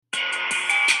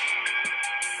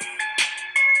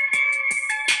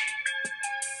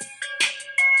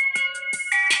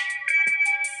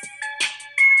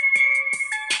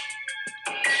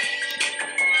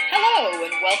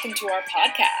to our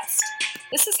podcast.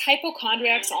 This is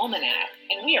Hypochondriac's Almanac,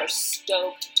 and we are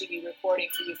stoked to be recording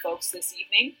for you folks this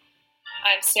evening.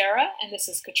 I'm Sarah, and this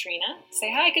is Katrina.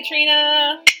 Say hi,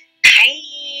 Katrina! Hi!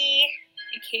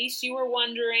 In case you were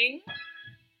wondering,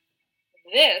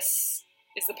 this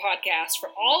is the podcast for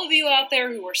all of you out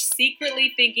there who are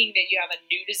secretly thinking that you have a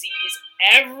new disease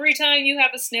every time you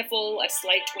have a sniffle, a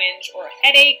slight twinge, or a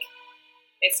headache.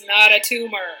 It's not a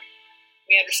tumor.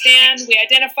 We understand, we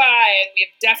identify, and we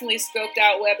have definitely scoped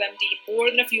out WebMD more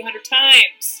than a few hundred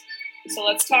times. So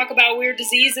let's talk about weird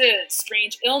diseases,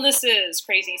 strange illnesses,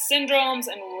 crazy syndromes,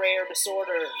 and rare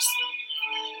disorders.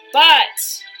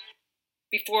 But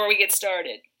before we get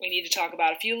started, we need to talk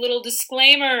about a few little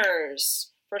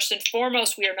disclaimers. First and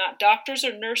foremost, we are not doctors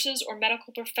or nurses or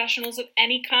medical professionals of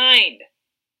any kind.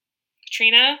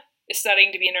 Katrina is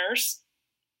studying to be a nurse.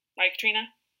 Right, Katrina?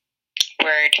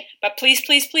 Word. But please,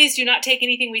 please, please do not take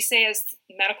anything we say as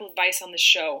medical advice on this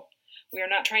show. We are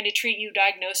not trying to treat you,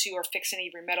 diagnose you, or fix any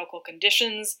of your medical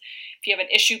conditions. If you have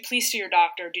an issue, please see your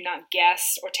doctor. Do not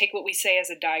guess or take what we say as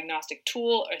a diagnostic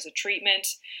tool or as a treatment.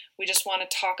 We just want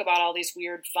to talk about all these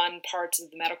weird, fun parts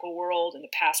of the medical world in the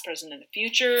past, present, and the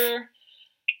future.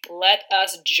 Let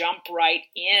us jump right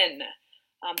in.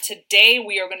 Today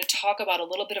we are going to talk about a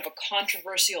little bit of a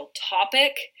controversial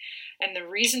topic, and the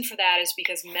reason for that is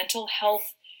because mental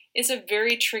health is a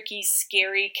very tricky,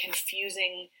 scary,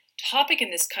 confusing topic in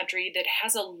this country that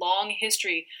has a long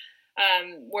history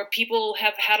where people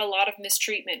have had a lot of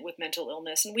mistreatment with mental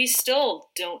illness, and we still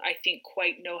don't, I think,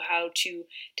 quite know how to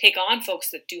take on folks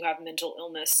that do have mental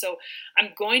illness. So I'm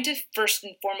going to first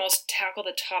and foremost tackle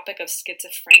the topic of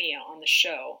schizophrenia on the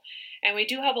show. And we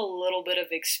do have a little bit of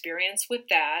experience with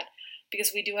that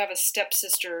because we do have a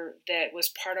stepsister that was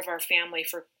part of our family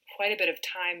for quite a bit of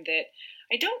time that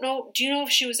I don't know. Do you know if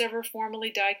she was ever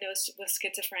formally diagnosed with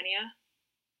schizophrenia?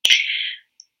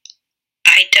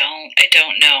 I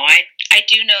don't know. I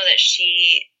do know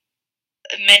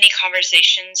that many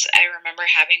conversations I remember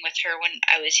having with her when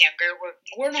I was younger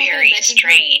were very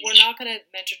strange. We're not going to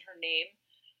mention her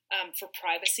name for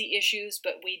privacy issues,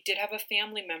 but we did have a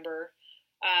family member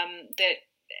that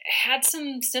had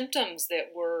some symptoms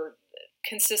that were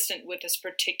consistent with this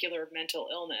particular mental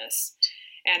illness.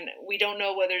 And we don't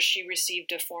know whether she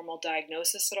received a formal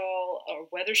diagnosis at all or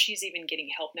whether she's even getting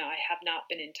help now. I have not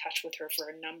been in touch with her for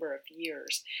a number of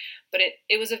years. But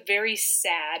it was a very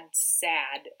sad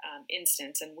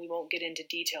instance, and we won't get into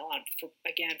detail on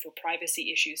for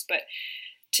privacy issues. But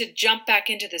to jump back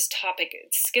into this topic,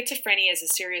 schizophrenia is a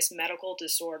serious medical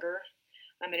disorder.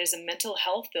 It is a mental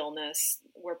health illness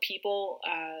where people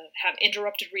have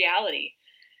interrupted reality,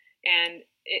 and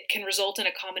it can result in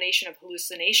a combination of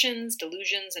hallucinations,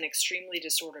 delusions, and extremely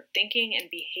disordered thinking and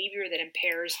behavior that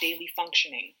impairs daily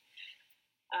functioning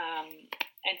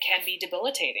and can be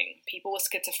debilitating. People with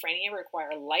schizophrenia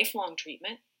require lifelong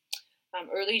treatment.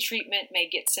 Early treatment may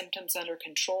get symptoms under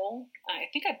control.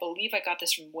 I believe I got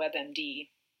this from WebMD.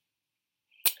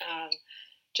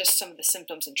 Just some of the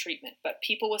symptoms and treatment. But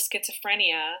people with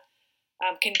schizophrenia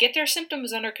can get their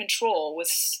symptoms under control with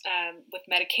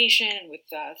medication and with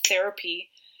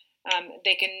therapy.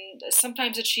 They can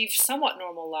sometimes achieve somewhat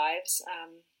normal lives,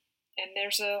 and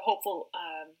there's a hopeful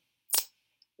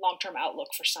long-term outlook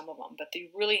for some of them. But they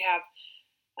really have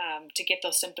to get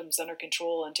those symptoms under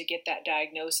control and to get that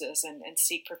diagnosis and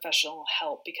seek professional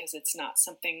help, because it's not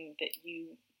something that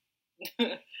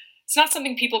it's not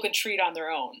something people can treat on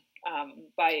their own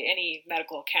by any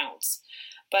medical accounts.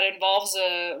 But it involves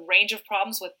a range of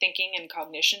problems with thinking and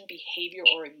cognition, behavior,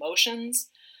 or emotions.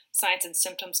 Signs and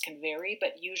symptoms can vary,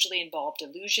 but usually involve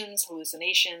delusions,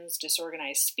 hallucinations,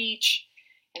 disorganized speech,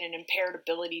 and an impaired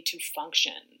ability to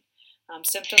function.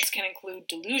 Symptoms can include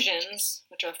delusions,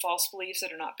 which are false beliefs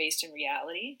that are not based in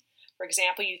reality. For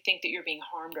example, you think that you're being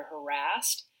harmed or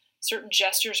harassed. Certain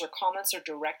gestures or comments are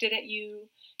directed at you.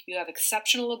 You have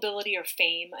exceptional ability or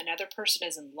fame. Another person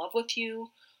is in love with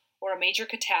you, or a major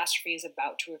catastrophe is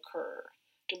about to occur.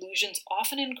 Delusions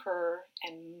often occur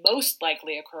and most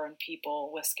likely occur in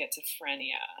people with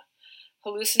schizophrenia.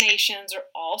 Hallucinations are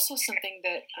also something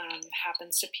that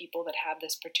happens to people that have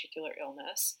this particular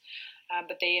illness,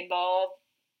 but they involve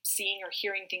seeing or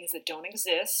hearing things that don't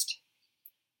exist.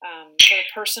 For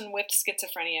a person with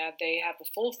schizophrenia, they have the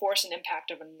full force and impact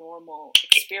of a normal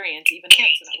experience, even though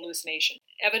it's an hallucination.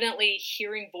 Evidently,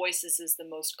 hearing voices is the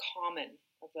most common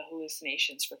of the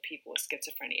hallucinations for people with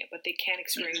schizophrenia, but they can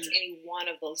experience any one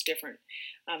of those different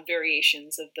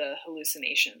variations of the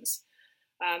hallucinations.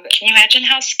 Can you imagine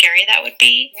how scary that would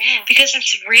be? Yeah. Because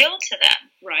it's real to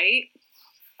them. Right?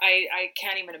 I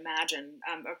can't even imagine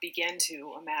or begin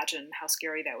to imagine how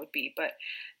scary that would be. But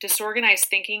disorganized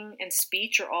thinking and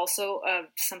speech are also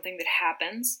something that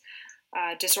happens.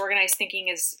 Disorganized thinking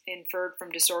is inferred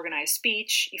from disorganized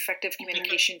speech. Effective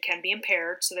communication can be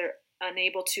impaired, so they're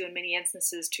unable to, in many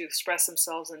instances, to express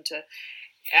themselves and to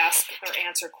ask or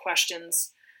answer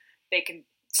questions. They can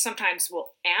sometimes will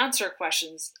answer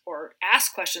questions or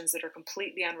ask questions that are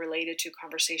completely unrelated to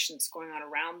conversations going on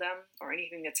around them or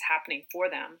anything that's happening for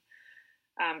them.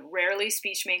 Rarely,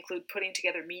 speech may include putting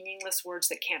together meaningless words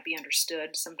that can't be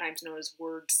understood, sometimes known as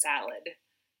word salad.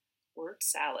 Word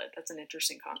salad, that's an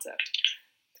interesting concept.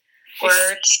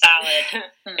 Word salad.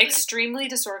 Extremely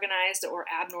disorganized or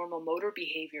abnormal motor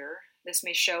behavior. This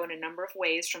may show in a number of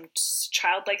ways, from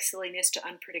childlike silliness to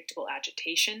unpredictable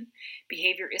agitation.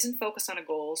 Behavior isn't focused on a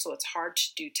goal, so it's hard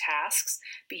to do tasks.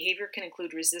 Behavior can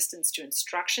include resistance to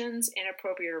instructions,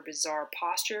 inappropriate or bizarre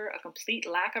posture, a complete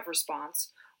lack of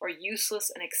response, or useless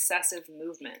and excessive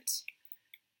movement.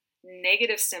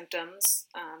 Negative symptoms.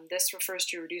 This refers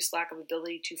to a reduced lack of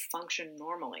ability to function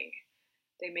normally.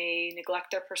 They may neglect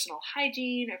their personal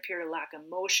hygiene, appear to lack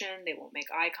emotion, they won't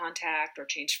make eye contact or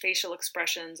change facial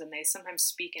expressions, and they sometimes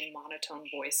speak in monotone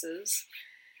voices.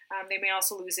 They may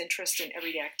also lose interest in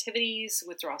everyday activities,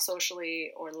 withdraw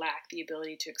socially, or lack the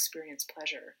ability to experience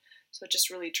pleasure. So it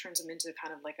just really turns them into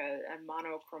kind of like a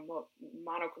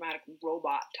monochromatic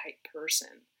robot type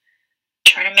person.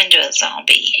 Turn them into a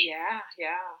zombie. Yeah.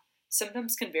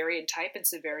 Symptoms can vary in type and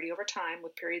severity over time,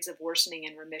 with periods of worsening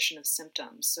and remission of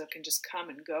symptoms. So it can just come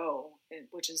and go,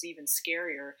 which is even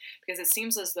scarier, because it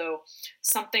seems as though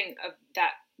something of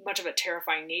that much of a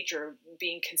terrifying nature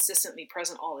being consistently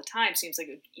present all the time seems like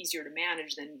it's easier to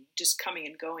manage than just coming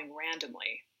and going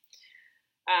randomly.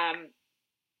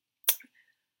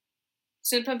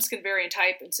 Symptoms can vary in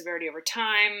type and severity over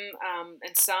time,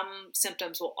 and some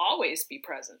symptoms will always be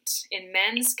present. In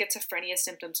men, schizophrenia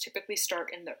symptoms typically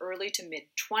start in the early to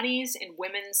mid-20s. In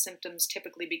women, symptoms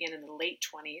typically begin in the late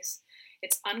 20s.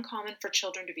 It's uncommon for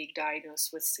children to be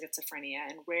diagnosed with schizophrenia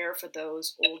and rare for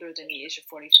those older than the age of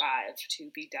 45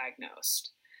 to be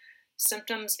diagnosed.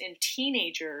 Symptoms in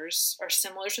teenagers are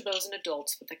similar to those in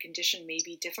adults, but the condition may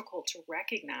be difficult to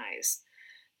recognize.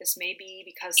 This may be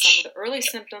because some of the early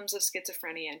symptoms of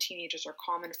schizophrenia in teenagers are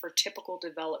common for typical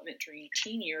development during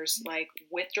teen years, like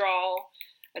withdrawal,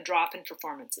 a drop in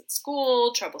performance at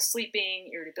school, trouble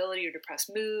sleeping, irritability or depressed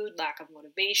mood, lack of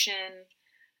motivation.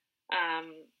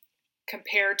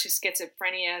 Compared to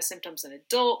schizophrenia symptoms in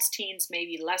adults, teens may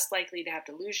be less likely to have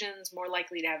delusions, more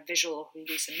likely to have visual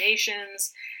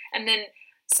hallucinations, and then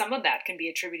some of that can be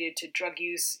attributed to drug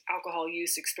use, alcohol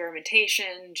use,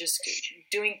 experimentation, just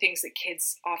doing things that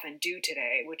kids often do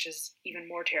today, which is even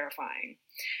more terrifying.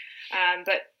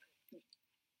 But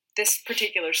this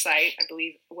particular site, I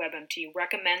believe WebMD,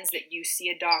 recommends that you see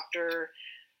a doctor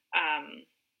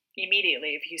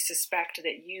immediately if you suspect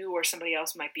that you or somebody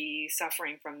else might be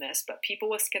suffering from this. But people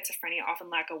with schizophrenia often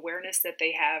lack awareness that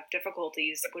they have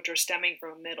difficulties which are stemming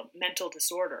from a mental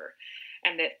disorder,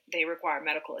 and that they require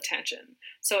medical attention.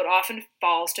 So it often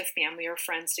falls to family or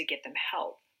friends to get them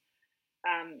help.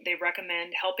 They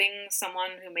recommend helping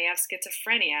someone who may have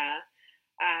schizophrenia.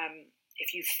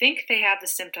 If you think they have the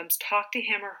symptoms, talk to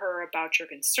him or her about your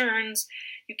concerns.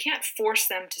 You can't force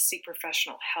them to seek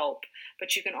professional help,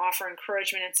 but you can offer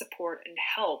encouragement and support and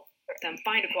help them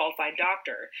find a qualified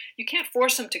doctor. You can't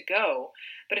force them to go,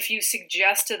 but if you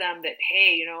suggest to them that,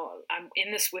 hey, I'm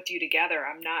in this with you together,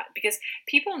 I'm not, because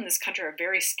people in this country are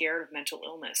very scared of mental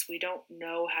illness. We don't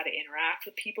know how to interact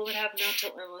with people that have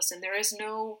mental illness, and there is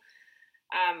no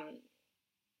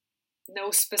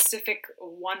specific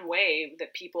one way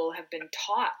that people have been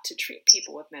taught to treat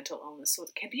people with mental illness. So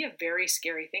it can be a very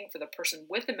scary thing for the person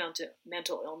with the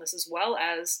mental illness as well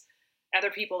as other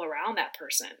people around that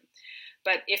person.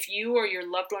 But if you or your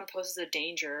loved one poses a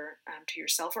danger to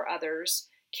yourself or others,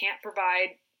 can't provide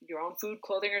your own food,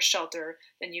 clothing, or shelter,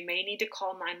 then you may need to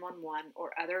call 911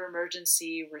 or other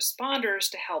emergency responders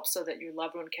to help so that your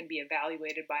loved one can be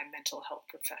evaluated by a mental health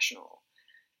professional.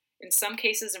 In some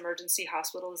cases, emergency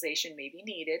hospitalization may be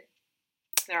needed.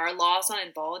 There are laws on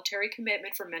involuntary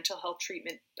commitment for mental health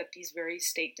treatment, but these vary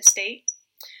state to state.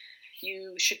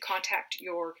 You should contact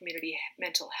your community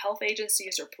mental health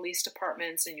agencies or police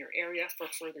departments in your area for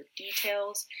further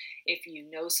details. If you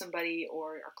know somebody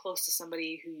or are close to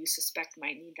somebody who you suspect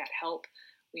might need that help,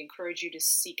 we encourage you to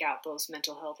seek out those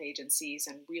mental health agencies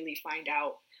and really find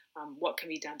out what can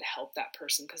be done to help that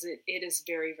person, because it is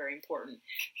very, very important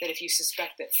that if you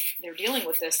suspect that they're dealing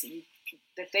with this,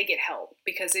 that they get help,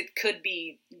 because it could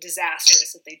be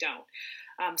disastrous if they don't.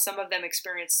 Some of them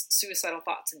experience suicidal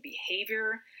thoughts and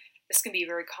behavior. This can be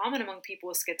very common among people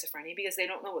with schizophrenia because they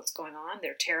don't know what's going on.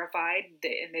 They're terrified,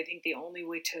 and they think the only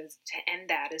way to end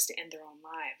that is to end their own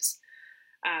lives.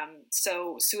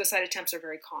 So suicide attempts are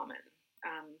very common.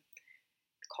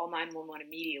 Call 911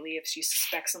 immediately if you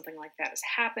suspect something like that has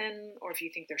happened, or if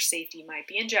you think their safety might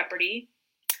be in jeopardy.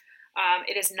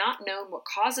 It is not known what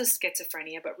causes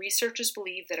schizophrenia, but researchers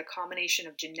believe that a combination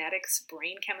of genetics,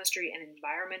 brain chemistry, and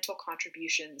environmental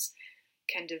contributions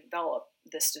can develop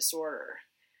this disorder.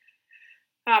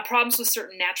 Problems with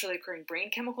certain naturally occurring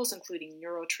brain chemicals, including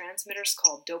neurotransmitters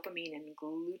called dopamine and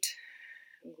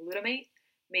glutamate,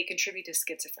 may contribute to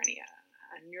schizophrenia.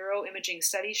 Neuroimaging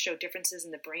studies show differences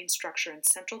in the brain structure and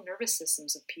central nervous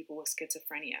systems of people with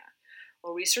schizophrenia.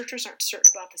 While researchers aren't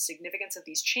certain about the significance of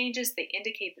these changes, they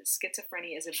indicate that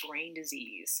schizophrenia is a brain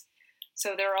disease.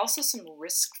 So there are also some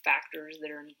risk factors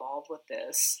that are involved with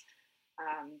this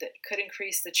that could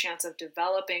increase the chance of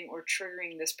developing or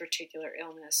triggering this particular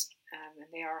illness. And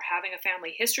they are having a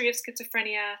family history of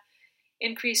schizophrenia,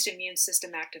 increased immune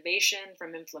system activation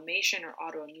from inflammation or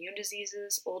autoimmune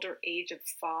diseases, older age of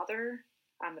father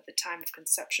at the time of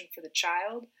conception for the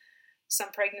child,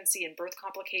 some pregnancy and birth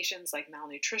complications like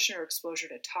malnutrition or exposure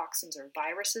to toxins or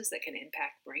viruses that can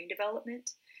impact brain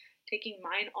development, taking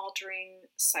mind-altering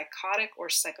psychotic or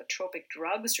psychotropic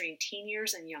drugs during teen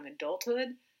years and young adulthood.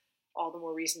 All the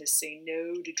more reason to say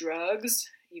no to drugs.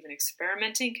 Even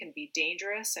experimenting can be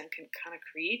dangerous and can kind of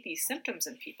create these symptoms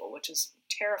in people, which is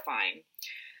terrifying.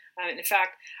 In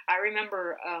fact, I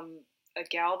remember a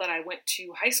gal that I went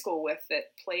to high school with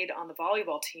that played on the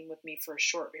volleyball team with me for a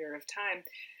short period of time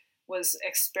was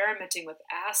experimenting with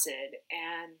acid,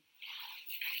 and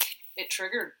it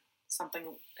triggered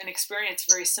an experience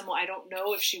very similar. I don't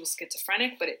know if she was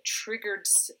schizophrenic, but it triggered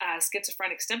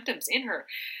schizophrenic symptoms in her.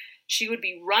 She would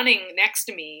be running next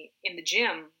to me in the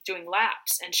gym doing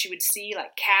laps, and she would see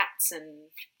like cats and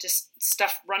just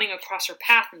stuff running across her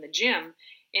path in the gym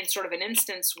in sort of an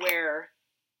instance where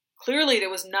clearly there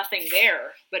was nothing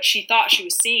there, but she thought she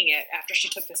was seeing it after she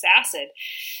took this acid.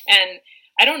 And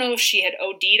I don't know if she had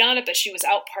OD'd on it, but she was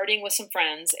out partying with some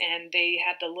friends, and they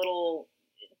had the little,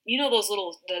 those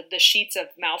little, the sheets of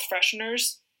mouth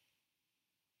fresheners.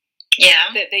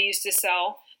 Yeah. That they used to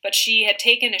sell. But she had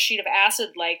taken a sheet of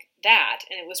acid like that,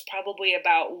 and it was probably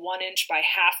about 1 inch by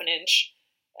half an inch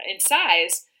in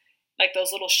size, like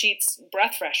those little sheets,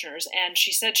 breath fresheners. And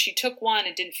she said she took one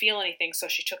and didn't feel anything, so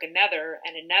she took another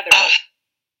and another,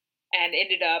 and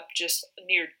ended up just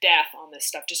near death on this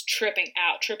stuff, just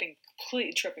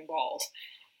completely tripping balls.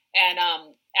 And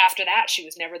after that, she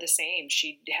was never the same.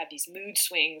 She had these mood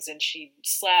swings, and she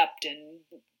slept and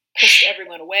pushed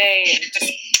everyone away, and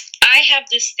just... I have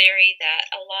this theory that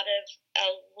a lot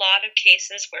of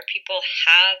cases where people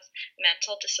have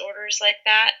mental disorders like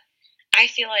that, I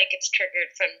feel like it's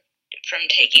triggered from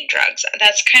taking drugs.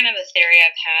 That's kind of a theory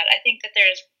I've had. I think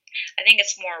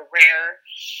it's more rare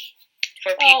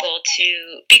for people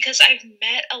because I've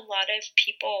met a lot of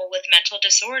people with mental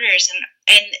disorders,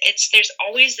 and there's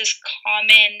always this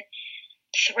common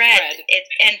thread.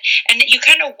 And you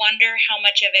kind of wonder how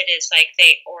much of it is like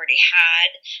they already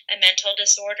had a mental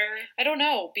disorder. I don't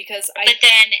know, because but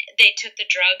then they took the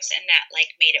drugs and that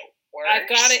like made it worse. I've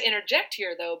got to interject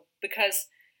here though, because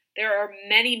there are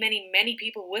many, many, many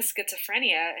people with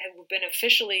schizophrenia who have been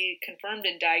officially confirmed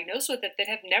and diagnosed with it that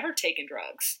have never taken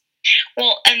drugs.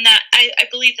 Well, and that I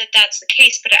believe that that's the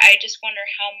case, but I just wonder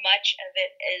how much of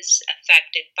it is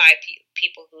affected by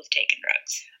people who have taken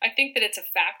drugs. I think that it's a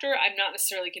factor. I'm not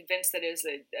necessarily convinced that it is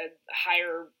a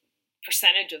higher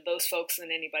percentage of those folks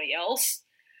than anybody else.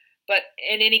 But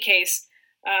in any case,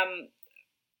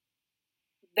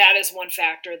 that is one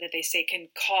factor that they say can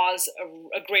cause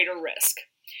a greater risk.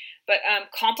 But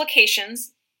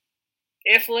complications,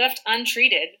 if left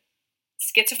untreated,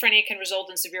 schizophrenia can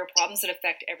result in severe problems that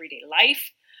affect everyday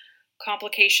life.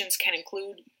 Complications can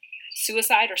include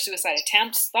suicide or suicide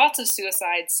attempts, thoughts of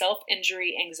suicide,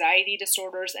 self-injury, anxiety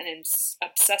disorders, and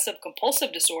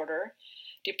obsessive-compulsive disorder,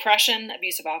 depression,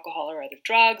 abuse of alcohol or other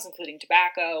drugs, including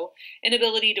tobacco,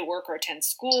 inability to work or attend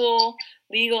school,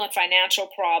 legal and financial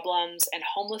problems, and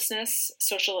homelessness,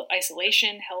 social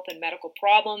isolation, health and medical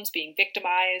problems, being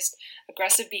victimized,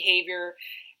 aggressive behavior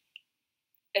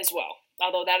as well.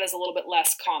 Although that is a little bit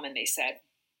less common, they said.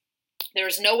 There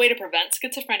is no way to prevent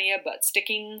schizophrenia, but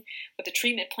sticking with a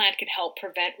treatment plan can help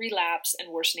prevent relapse and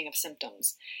worsening of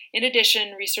symptoms. In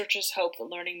addition, researchers hope that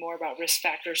learning more about risk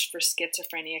factors for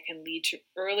schizophrenia can lead to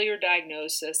earlier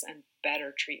diagnosis and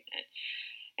better treatment.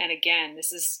 And again,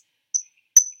 this is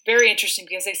very interesting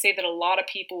because they say that a lot of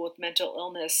people with mental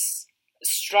illness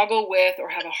struggle with or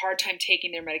have a hard time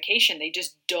taking their medication. They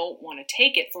just don't want to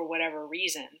take it for whatever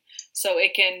reason. So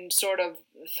it can sort of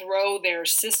throw their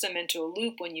system into a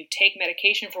loop when you take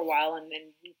medication for a while and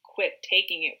then you quit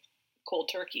taking it cold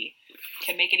turkey. It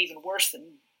can make it even worse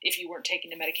than if you weren't taking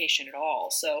the medication at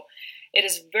all. So it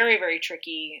is very, very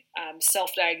tricky.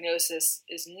 Self-diagnosis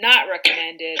is not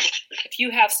recommended. If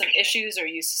you have some issues or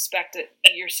you suspect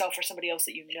that yourself or somebody else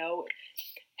that you know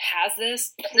has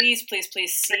this, please, please,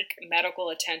 please seek medical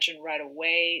attention right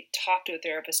away. Talk to a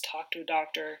therapist, talk to a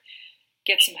doctor,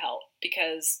 get some help,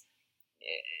 because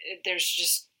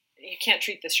you can't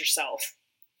treat this yourself.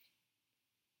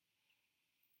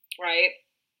 Right?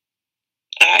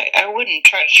 I wouldn't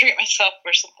try to treat myself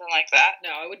for something like that. No,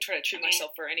 I would try to treat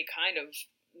myself for any kind of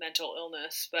mental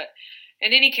illness. But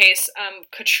in any case,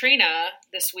 Katrina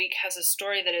this week has a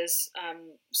story that is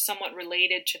somewhat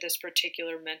related to this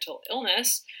particular mental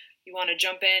illness. You want to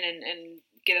jump in and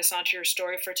get us onto your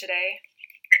story for today?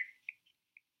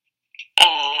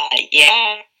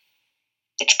 Yeah.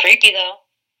 It's creepy, though.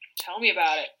 Tell me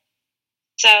about it.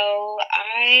 So,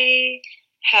 I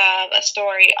have a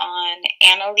story on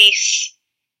Annalise.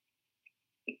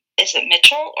 Is it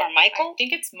Mitchell or Michael? I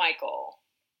think it's Michael.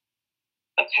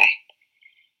 Okay.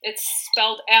 It's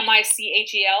spelled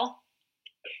M-I-C-H-E-L?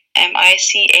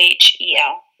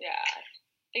 M-I-C-H-E-L. Yeah, I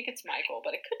think it's Michael,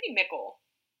 but it could be Mickle.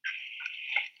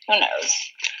 Who knows?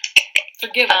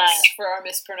 Forgive us for our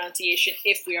mispronunciation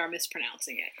if we are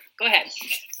mispronouncing it. Go ahead.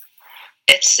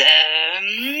 It's, I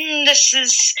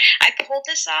pulled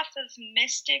this off of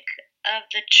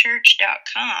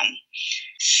mysticofthechurch.com.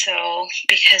 So,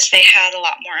 because they had a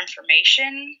lot more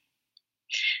information.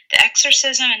 The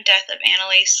exorcism and death of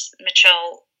Annalise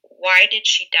Mitchell. Why did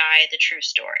she die? The true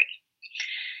story.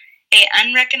 A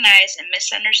unrecognized and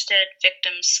misunderstood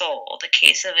victim's soul. The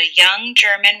case of a young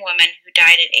German woman who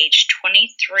died at age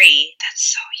 23.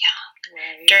 That's so young.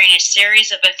 Right. During a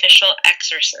series of official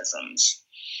exorcisms.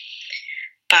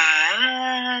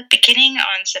 Beginning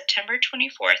on September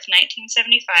 24th,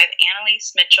 1975,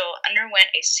 Annalise Mitchell underwent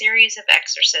a series of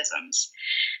exorcisms.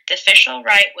 The official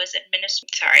rite was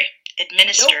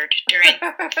administered during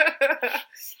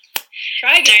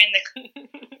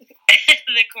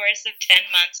the course of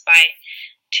 10 months by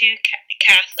two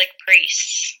Catholic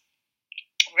priests,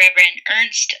 Reverend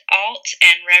Ernst Alt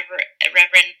and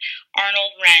Reverend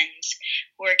Arnold Renz,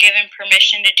 who were given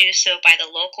permission to do so by the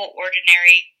local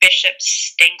ordinary Bishop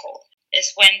Stengel,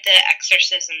 is when the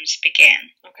exorcisms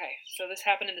began. Okay, so this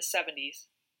happened in the 70s.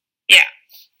 Yeah.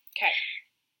 Okay.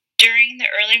 During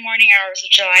the early morning hours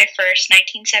of July 1st,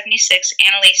 1976,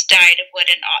 Annalise died of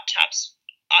what an autopsy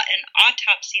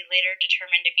later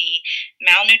determined to be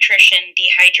malnutrition,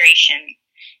 dehydration,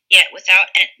 yet without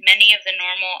many of the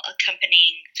normal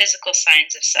accompanying physical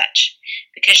signs of such,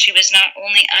 because she was not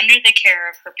only under the care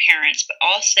of her parents, but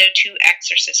also two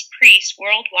exorcist priests.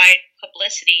 Worldwide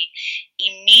publicity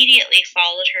immediately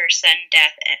followed her sudden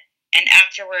death, and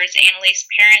afterwards Annalise's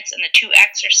parents and the two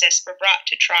exorcists were brought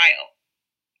to trial,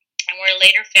 and were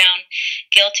later found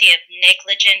guilty of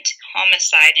negligent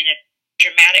homicide in a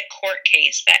dramatic court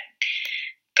case that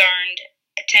garnered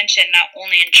attention not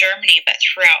only in Germany but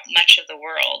throughout much of the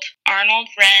world. Arnold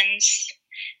Renz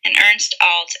and Ernst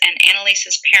Alt and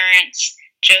Annalise's parents,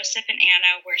 Joseph and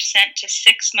Anna, were sentenced to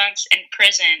 6 months in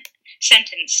prison,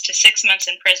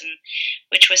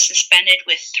 which was suspended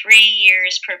with 3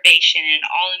 years probation and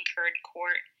all incurred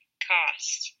court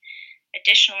costs.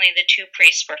 Additionally, the two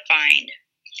priests were fined.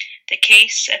 The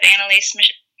case of Annalise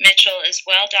Mitchell is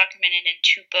well documented in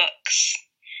 2 books.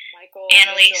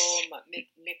 Annalise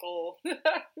Mickle.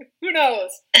 Who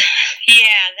knows?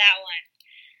 Yeah, that one.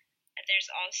 There's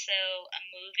also a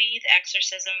movie, The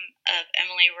Exorcism of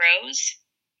Emily Rose.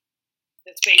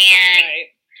 That's based on,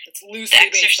 right? It's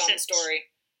loosely based on the story.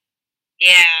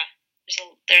 Yeah,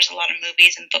 there's a lot of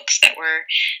movies and books that were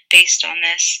based on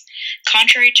this.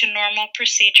 Contrary to normal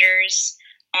procedures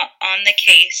on the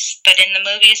case, but in the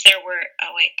movies there were...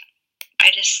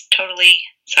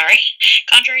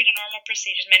 Contrary to normal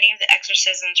procedures, many of the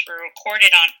exorcisms were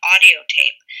recorded on audio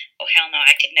tape. Oh, hell no,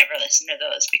 I could never listen to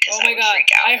those because I would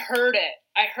freak out. I heard it.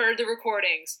 I heard the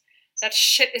recordings. That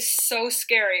shit is so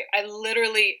scary. I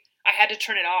had to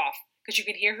turn it off because you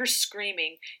can hear her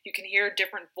screaming. You can hear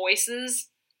different voices.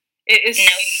 It is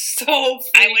so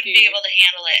freaky. I wouldn't be able to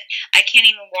handle it. I can't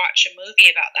even watch a movie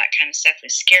about that kind of stuff.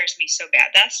 It scares me so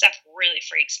bad. That stuff really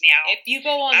freaks me out. If you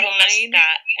go online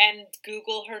and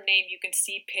Google her name, you can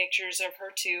see pictures of her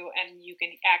too, and you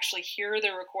can actually hear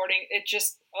the recording. It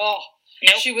just,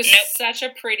 she was such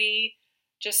a pretty,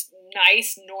 just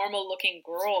nice, normal-looking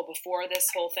girl before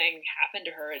this whole thing happened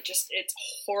to her. It's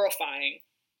horrifying.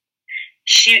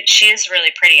 She is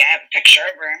really pretty. I have a picture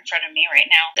of her in front of me right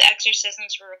now. The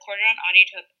exorcisms were recorded on audio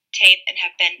tape and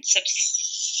have been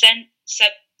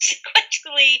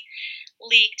subsequently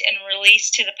leaked and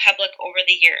released to the public over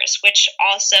the years, which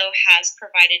also has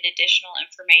provided additional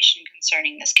information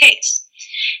concerning this case.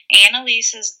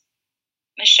 Anneliese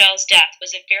Michel's death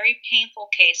was a very painful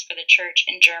case for the church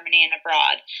in Germany and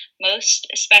abroad, most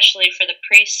especially for the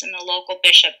priests and the local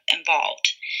bishop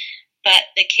involved.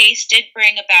 But the case did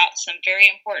bring about some very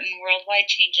important worldwide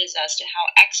changes as to how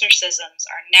exorcisms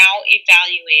are now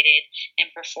evaluated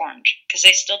and performed, because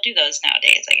they still do those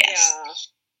nowadays, I guess. Yeah.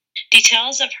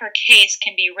 Details of her case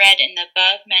can be read in the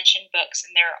above-mentioned books,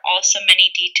 and there are also many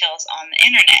details on the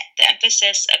internet. The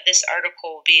emphasis of this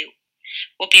article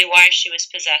will be why she was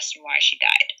possessed and why she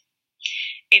died.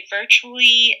 A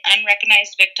virtually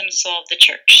unrecognized victim soul of the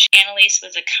church. Anneliese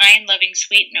was a kind, loving,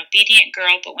 sweet, and obedient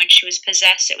girl, but when she was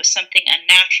possessed, it was something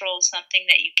unnatural, something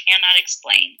that you cannot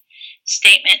explain.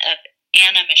 Statement of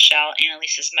Anna Michel,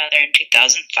 Anneliese's mother, in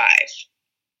 2005.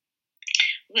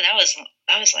 Ooh, that was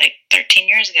like 13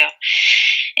 years ago.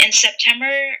 In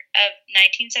September of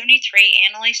 1973,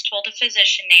 Anneliese told a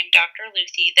physician named Dr.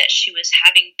 Luthi that she was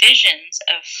having visions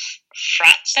of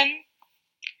Fratzen,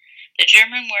 the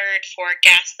German word for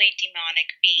ghastly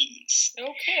demonic beings.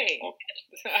 Okay.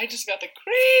 I just got the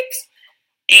creeps.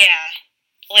 Yeah.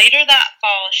 Later that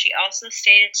fall, she also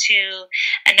stated to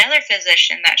another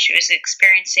physician that she was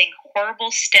experiencing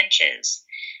horrible stenches,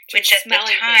 which at the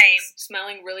time...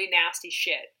 smelling really nasty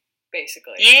shit,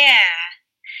 basically. Yeah.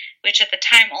 Which at the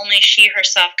time only she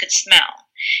herself could smell.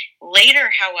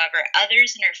 Later, however,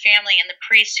 others in her family and the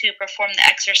priests who performed the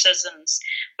exorcisms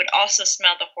would also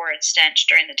smell the horrid stench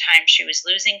during the time she was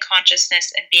losing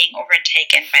consciousness and being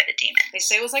overtaken by the demons. They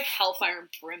say it was like hellfire and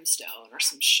brimstone or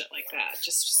some shit like that.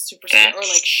 Just super scary. Or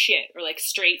like shit. Or like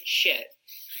straight shit.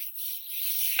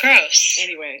 Gross.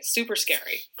 Anyway, super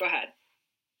scary. Go ahead.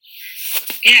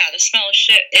 Yeah, the smell of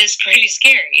shit is pretty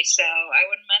scary, so I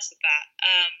wouldn't mess with that.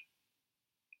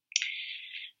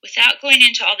 Without going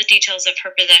into all the details of her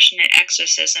possession and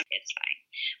exorcism, it's fine.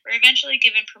 We're eventually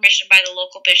given permission by the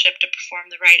local bishop to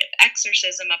perform the rite of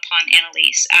exorcism upon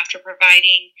Anneliese after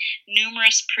providing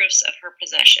numerous proofs of her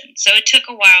possession. So it took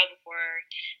a while before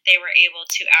they were able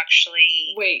to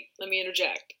actually... Wait, let me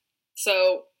interject.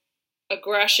 So,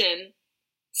 aggression,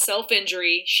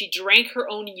 self-injury, she drank her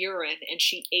own urine, and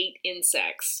she ate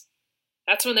insects.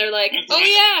 That's when they're like, oh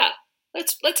yeah,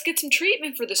 let's get some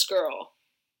treatment for this girl.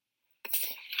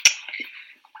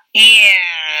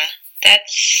 Yeah,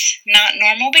 that's not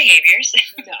normal behaviors.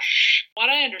 No. What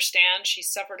I understand, she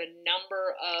suffered a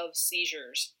number of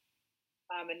seizures.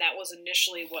 And that was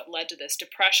initially what led to this.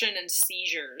 Depression and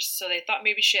seizures. So they thought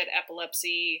maybe she had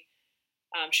epilepsy.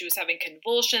 She was having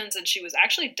convulsions, and she was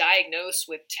actually diagnosed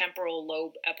with temporal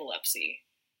lobe epilepsy.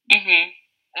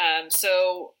 Mm-hmm.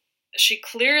 So she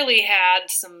clearly had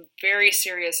some very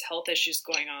serious health issues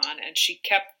going on, and she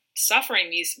kept suffering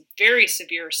these very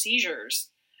severe seizures.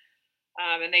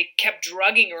 And they kept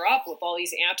drugging her up with all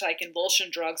these anti-convulsion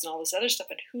drugs and all this other stuff.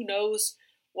 And who knows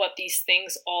what these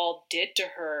things all did to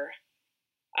her,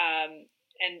 and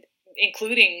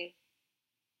including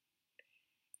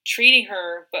treating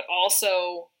her, but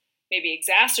also maybe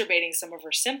exacerbating some of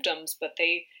her symptoms. But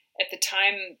at the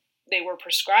time they were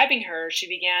prescribing her, she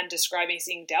began describing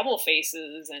seeing devil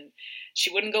faces, and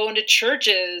she wouldn't go into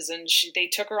churches. And they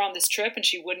took her on this trip, and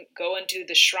she wouldn't go into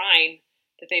the shrine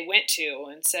that they went to,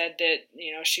 and said that,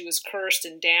 she was cursed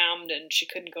and damned, and she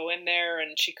couldn't go in there,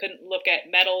 and she couldn't look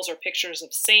at medals or pictures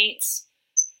of saints.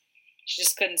 She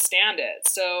just couldn't stand it.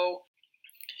 So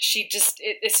she just,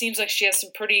 it seems like she has some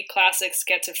pretty classic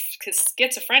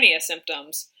schizophrenia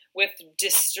symptoms with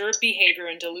disturbed behavior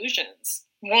and delusions.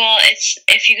 Well,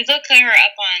 if you look her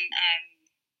up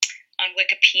on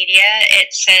Wikipedia,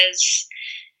 it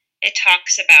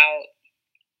talks about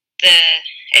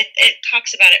it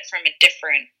talks about it from a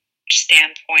different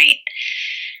standpoint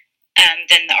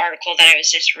than the article that I was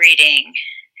just reading.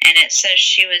 And it says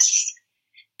she was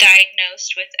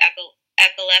diagnosed with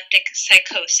epileptic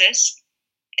psychosis,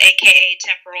 aka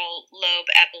temporal lobe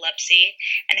epilepsy,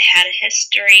 and had a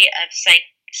history of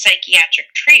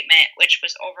psychiatric treatment, which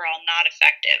was overall not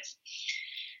effective.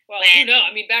 Well, who knows?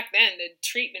 I mean, back then, the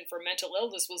treatment for mental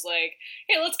illness was like,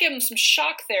 hey, let's give them some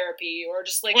shock therapy, or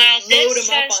just load them up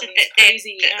on these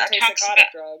crazy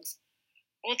antipsychotic drugs.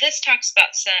 Well, this talks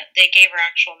about they gave her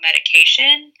actual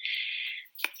medication.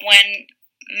 When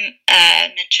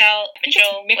Michel,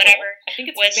 whatever,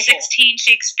 was 16,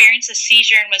 she experienced a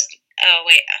seizure and was... Oh,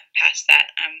 wait, past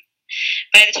that.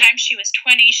 By the time she was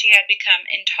 20, she had become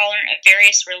intolerant of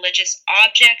various religious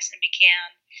objects and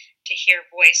began to hear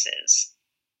voices.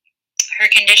 Her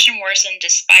condition worsened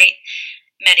despite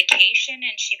medication,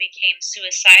 and she became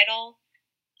suicidal,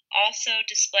 also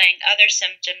displaying other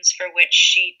symptoms for which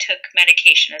she took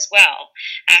medication as well.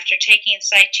 After taking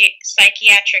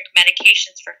psychiatric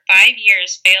medications for 5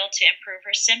 years failed to improve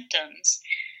her symptoms,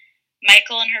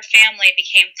 Michael and her family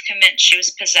became convinced she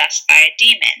was possessed by a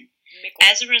demon.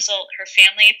 As a result, her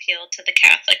family appealed to the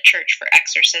Catholic Church for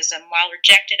exorcism. While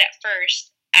rejected at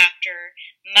first, after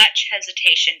much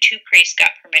hesitation, 2 priests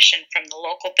got permission from the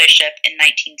local bishop in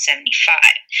 1975.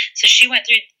 So she went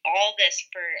through all this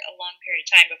for a long period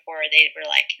of time before they were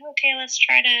like, okay, let's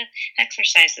try to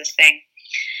exorcise this thing.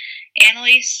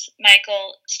 Annalise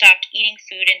Michael stopped eating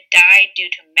food and died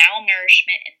due to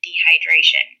malnourishment and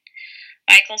dehydration.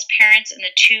 Michael's parents and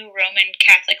the 2 Roman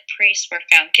Catholic priests were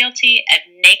found guilty of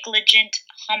negligent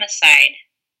homicide.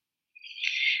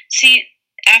 See,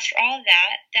 after all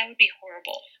that would be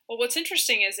horrible. Well, what's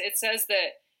interesting is it says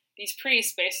that these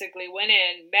priests basically went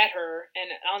in, met her,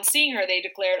 and on seeing her, they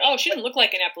declared, oh, she didn't look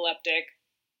like an epileptic.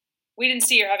 We didn't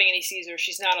see her having any seizures.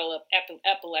 She's not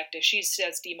epileptic. She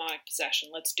says demonic possession.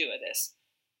 Let's do this.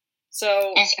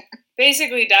 So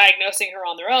basically diagnosing her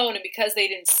on their own, and because they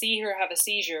didn't see her have a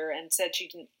seizure and said she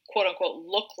didn't, quote-unquote,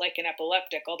 look like an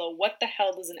epileptic, although what the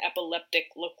hell does an epileptic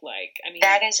look like? I mean,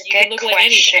 that is a good question. Like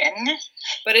anything,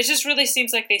 but it just really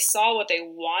seems like they saw what they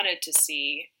wanted to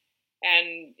see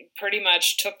and pretty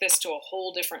much took this to a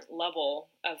whole different level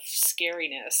of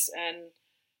scariness. And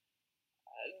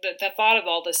the thought of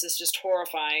all this is just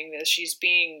horrifying, that she's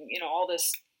being,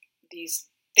 these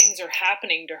things are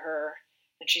happening to her,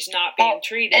 and she's not being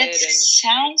treated. It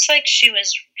sounds like she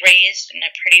was raised in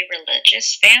a pretty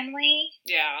religious family.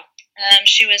 Yeah.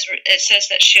 It says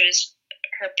that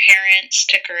her parents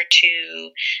took her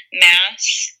to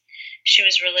Mass. She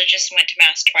was religious and went to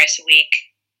Mass twice a week.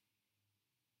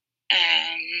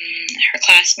 Her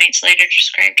classmates later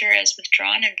described her as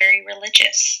withdrawn and very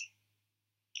religious.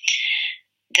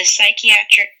 The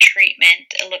psychiatric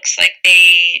treatment, it looks like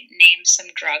they named some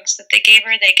drugs that they gave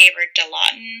her. They gave her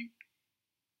Dilaudid,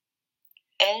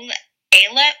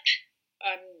 Alep.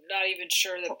 I'm not even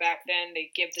sure that back then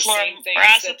they give the same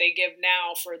things that they give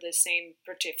now for the same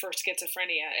for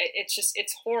schizophrenia.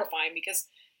 It's horrifying because,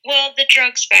 well, the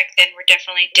drugs back then were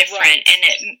definitely different, right. And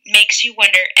it makes you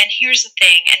wonder. And here's the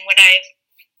thing, and when I've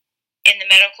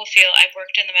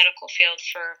worked in the medical field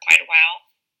for quite a while,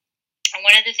 and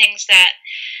one of the things that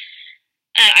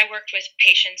I worked with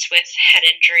patients with head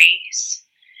injuries.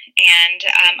 And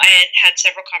I had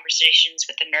several conversations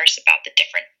with the nurse about the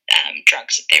different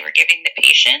drugs that they were giving the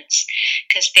patients,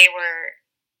 because a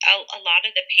lot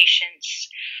of the patients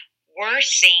were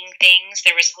seeing things.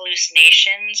 There was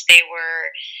hallucinations. They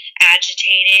were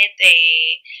agitated.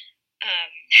 They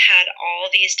had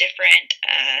all these different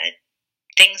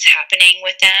things happening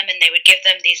with them, and they would give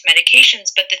them these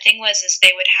medications. But the thing was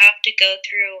they would have to go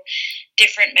through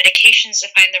different medications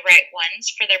to find the right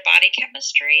ones for their body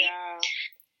chemistry. Yeah.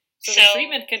 So the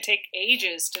treatment can take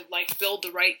ages to build the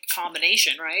right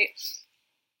combination, right?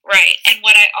 Right. And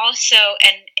what I also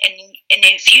and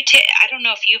if you I don't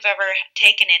know if you've ever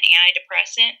taken an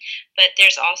antidepressant, but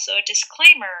there's also a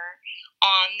disclaimer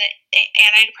on the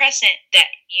antidepressant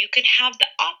that you could have the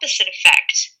opposite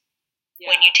effect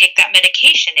when you take that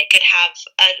medication. It could have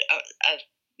a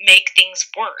make things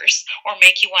worse or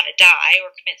make you want to die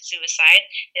or commit suicide.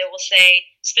 It will say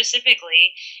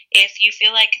specifically, if you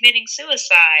feel like committing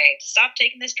suicide, stop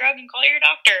taking this drug and call your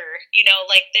doctor.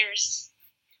 There's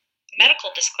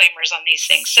medical disclaimers on these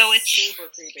things. So it's super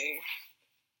creepy.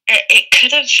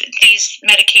 These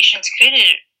medications could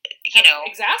have,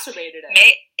 exacerbated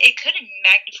it. It could have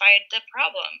magnified the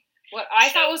problem. What I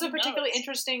thought was a particularly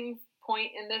interesting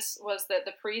point in this was that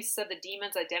the priest said the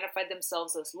demons identified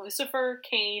themselves as Lucifer,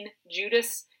 Cain,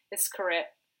 Judas Iscariot,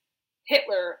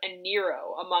 Hitler, and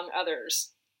Nero, among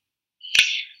others.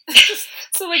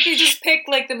 So they just pick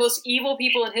the most evil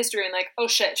people in history and oh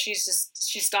shit,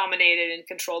 she's dominated and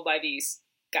controlled by these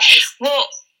guys. Well,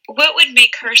 what would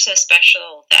make her so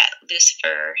special that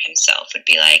Lucifer himself would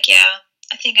be like, yeah,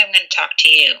 I think I'm going to talk to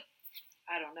you?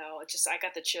 I don't know. I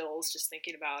got the chills just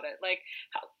thinking about it.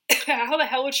 How the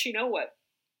hell would she know what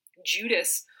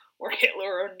Judas or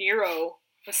Hitler or Nero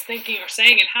was thinking or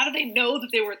saying? And how do they know that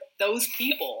they were those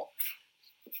people?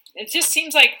 It just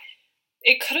seems like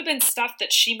it could have been stuff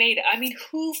that she made. I mean,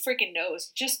 who freaking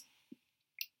knows? It just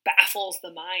baffles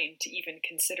the mind to even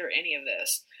consider any of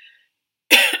this.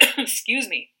 Excuse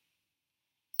me.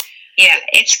 Yeah,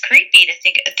 it's creepy to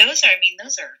think. Those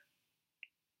are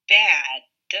bad.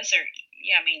 Those are,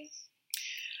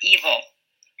 evil.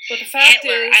 But the fact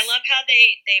Hitler, is, I love how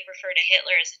they refer to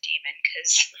Hitler as a demon,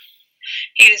 because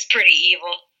he was pretty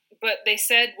evil. but they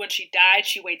said when she died,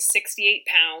 she weighed 68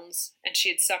 pounds, and she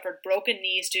had suffered broken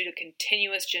knees due to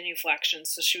continuous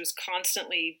genuflections, so she was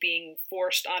constantly being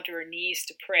forced onto her knees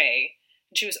to pray.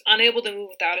 And she was unable to move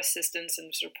without assistance and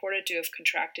was reported to have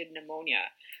contracted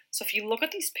pneumonia. So if you look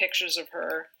at these pictures of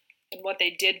her and what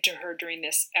they did to her during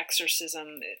this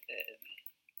exorcism,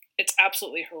 it's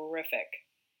absolutely horrific.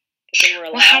 They were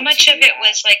allowed how much to of it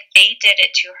was like they did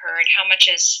it to her, and how much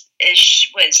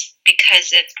was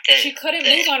because of the she couldn't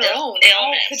move on her own. Illness.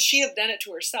 How could she have done it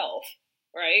to herself?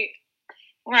 Right?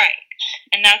 Right.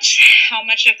 And that's how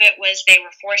much of it was they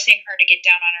were forcing her to get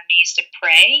down on her knees to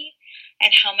pray,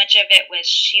 and how much of it was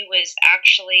she was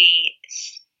actually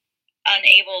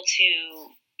unable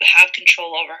to have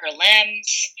control over her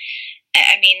limbs.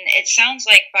 I mean, it sounds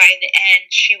like by the end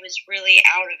she was really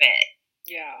out of it.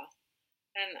 Yeah.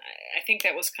 And I think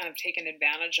that was kind of taken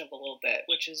advantage of a little bit,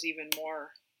 which is even more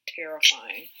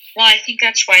terrifying. Well, I think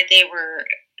that's why they were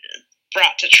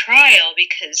brought to trial,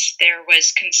 because there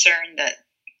was concern that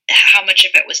how much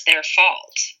of it was their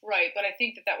fault. Right, but I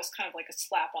think that was kind of like a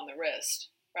slap on the wrist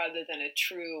rather than a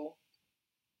true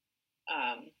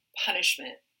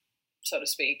punishment, so to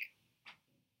speak.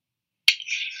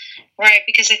 Right,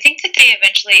 because I think that they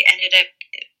eventually ended up,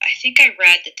 I think I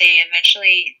read that they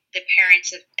eventually, the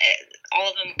parents, of all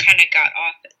of them kind of got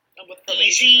off with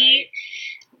probation, easy,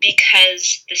 right?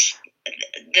 Because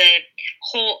the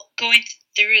whole, going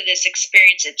through this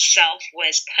experience itself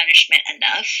was punishment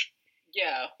enough.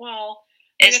 Yeah, well,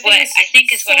 I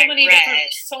think is what I read.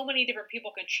 So many different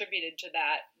people contributed to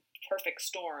that perfect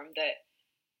storm that,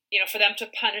 you know, for them to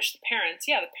punish the parents,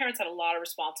 the parents had a lot of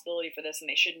responsibility for this, and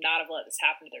they should not have let this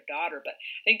happen to their daughter. But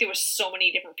I think there were so many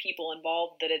different people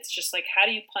involved that it's just like, how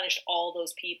do you punish all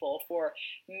those people for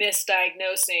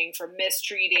misdiagnosing, for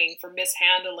mistreating, for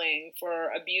mishandling, for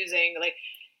abusing? Like,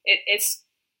 it's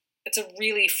a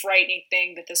really frightening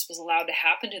thing that this was allowed to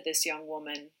happen to this young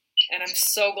woman. And I'm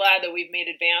so glad that we've made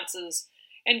advances.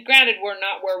 And granted, we're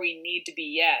not where we need to be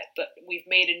yet, but we've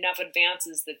made enough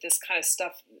advances that this kind of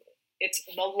stuff, it's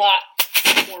a lot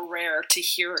more rare to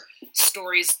hear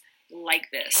stories like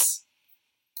this.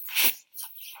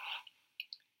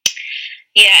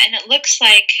 Yeah, and it looks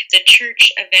like the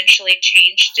church eventually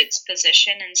changed its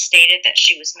position and stated that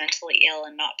she was mentally ill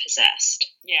and not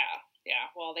possessed. Yeah,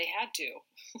 well, they had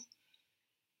to.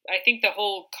 I think the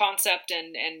whole concept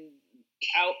and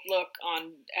outlook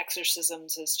on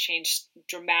exorcisms has changed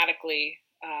dramatically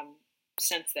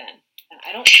since then. And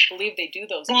I don't believe they do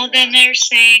those anymore. Then they're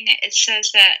saying, it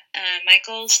says that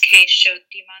Michael's case showed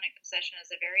demonic possession as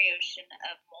a variation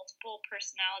of multiple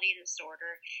personality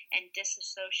disorder and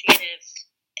dissociative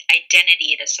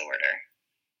identity disorder.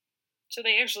 So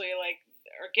they actually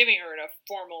are giving her a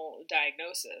formal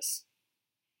diagnosis.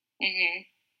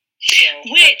 Mm-hmm. So,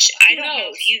 which I don't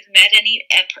know if you've met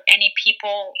any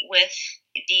people with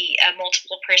the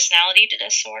multiple personality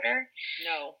disorder.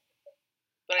 No.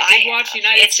 But I did watch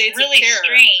United States of Terror.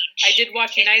 Strange. I did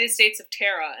watch United States of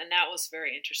Terror, and that was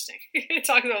very interesting.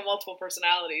 Talking about multiple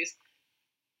personalities.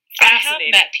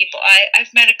 Fascinating. I have met people.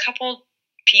 I've met a couple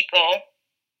people,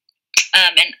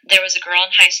 and there was a girl in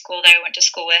high school that I went to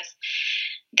school with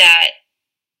that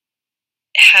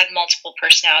had multiple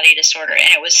personality disorder,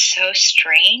 and it was so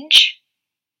strange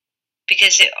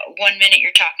because one minute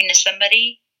you're talking to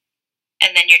somebody,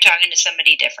 and then you're talking to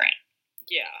somebody different.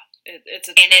 Yeah.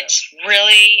 It's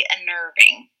really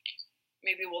unnerving.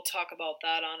 Maybe we'll talk about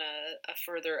that on a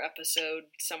further episode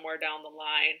somewhere down the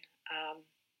line.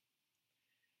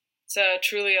 So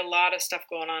truly a lot of stuff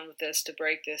going on with this to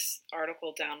break this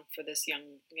article down for this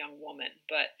young woman.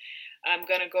 But I'm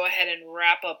going to go ahead and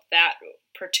wrap up that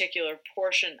particular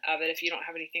portion of it if you don't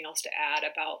have anything else to add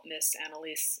about Miss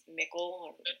Anneliese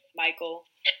Michael.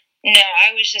 No, I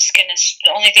was just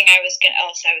the only thing I was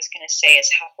gonna say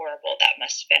is how horrible that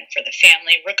must have been for the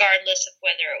family, regardless of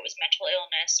whether it was mental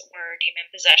illness or demon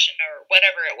possession or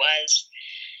whatever it was.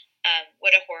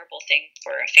 What a horrible thing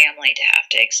for a family to have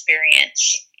to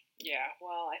experience. Yeah,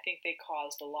 well, I think they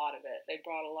caused a lot of it. They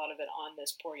brought a lot of it on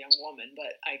this poor young woman,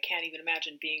 but I can't even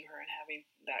imagine being her and having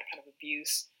that kind of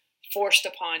abuse forced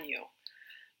upon you.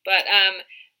 But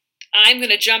I'm going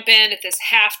to jump in at this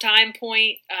halftime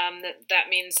point. That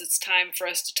means it's time for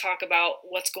us to talk about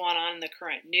what's going on in the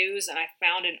current news. And I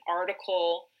found an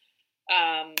article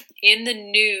in the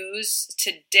news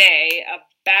today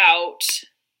about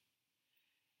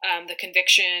the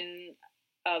conviction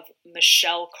of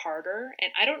Michelle Carter.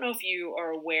 And I don't know if you are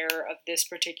aware of this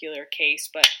particular case,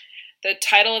 but the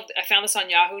title I found this on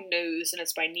Yahoo News, and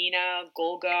it's by Nina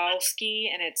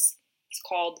Golgowski, and it's It's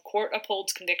called Court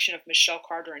Upholds Conviction of Michelle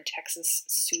Carter in Texas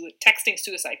Texting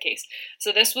Suicide Case.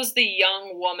 So this was the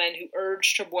young woman who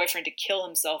urged her boyfriend to kill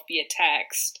himself via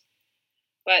text.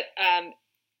 But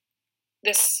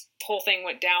this whole thing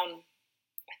went down,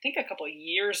 I think, a couple of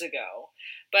years ago.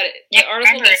 But the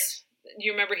article,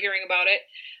 you remember hearing about it?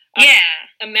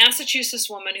 A Massachusetts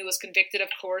woman who was convicted of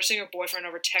coercing her boyfriend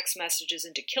over text messages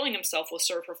into killing himself will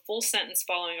serve her full sentence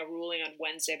following a ruling on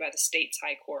Wednesday by the state's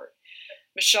high court.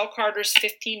 Michelle Carter's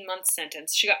 15-month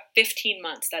sentence, she got 15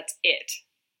 months, that's it.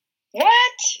 What?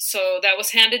 So that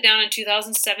was handed down in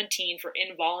 2017 for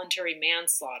involuntary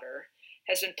manslaughter,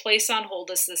 has been placed on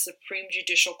hold as the Supreme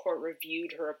Judicial Court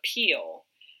reviewed her appeal.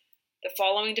 This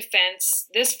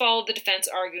followed the defense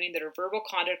arguing that her verbal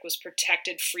conduct was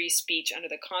protected free speech under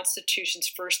the Constitution's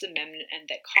First Amendment and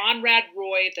that Conrad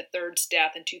Roy III's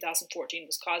death in 2014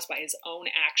 was caused by his own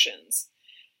actions.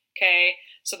 Okay,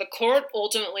 so the court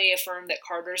ultimately affirmed that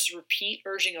Carter's repeat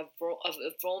urging of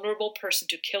a vulnerable person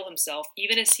to kill himself,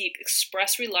 even as he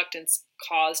expressed reluctance,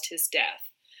 caused his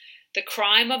death. The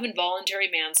crime of involuntary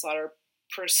manslaughter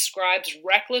prescribes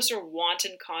reckless or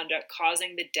wanton conduct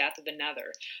causing the death of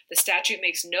another. The statute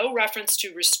makes no reference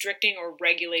to restricting or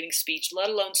regulating speech, let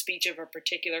alone speech of a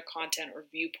particular content or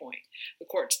viewpoint, the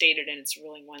court stated in its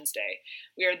ruling Wednesday.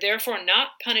 We are therefore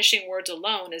not punishing words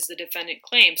alone, as the defendant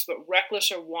claims, but reckless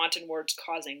or wanton words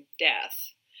causing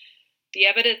death. The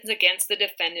evidence against the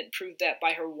defendant proved that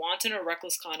by her wanton or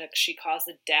reckless conduct, she caused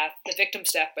the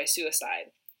victim's death by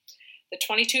suicide. The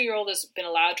 22-year-old has been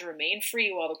allowed to remain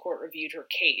free while the court reviewed her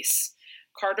case.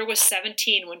 Carter was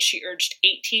 17 when she urged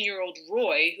 18-year-old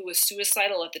Roy, who was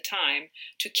suicidal at the time,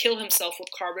 to kill himself with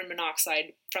carbon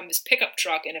monoxide from his pickup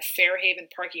truck in a Fairhaven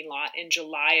parking lot in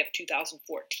July of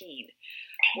 2014.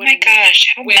 My gosh,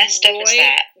 how messed up is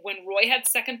that? When Roy had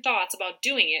second thoughts about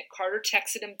doing it, Carter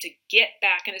texted him to get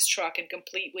back in his truck and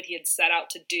complete what he had set out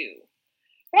to do.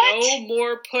 What? No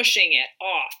more pushing it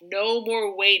off. No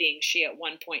more waiting, she at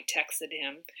one point texted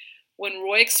him. When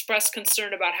Roy expressed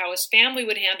concern about how his family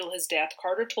would handle his death,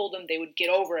 Carter told them they would get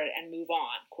over it and move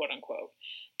on, quote unquote.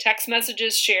 Text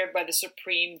messages shared by the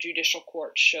Supreme Judicial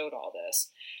Court showed all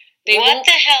this. What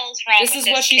the hell's wrong with this This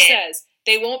is what she says.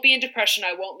 They won't be in depression.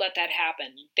 I won't let that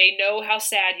happen. They know how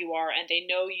sad you are, and they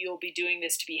know you'll be doing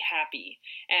this to be happy.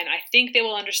 And I think they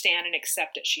will understand and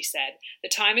accept it, she said. The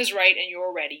time is right, and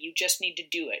you're ready. You just need to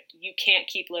do it. You can't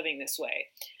keep living this way.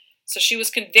 So she was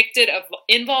convicted of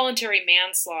involuntary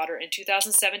manslaughter in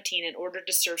 2017 and ordered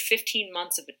to serve 15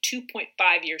 months of a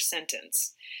 2.5-year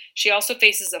sentence. She also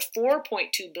faces a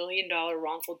 $4.2 billion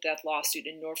wrongful death lawsuit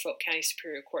in Norfolk County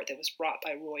Superior Court that was brought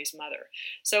by Roy's mother.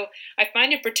 So I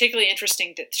find it particularly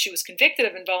interesting that she was convicted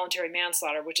of involuntary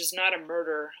manslaughter, which is not a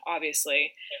murder,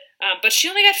 obviously, but she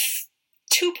only got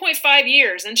 2.5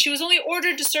 years, and she was only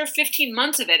ordered to serve 15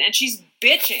 months of it, and she's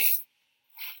bitching.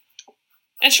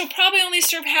 And she'll probably only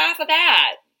serve half of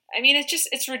that. I mean,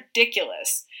 it's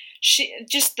ridiculous.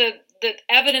 The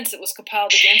evidence that was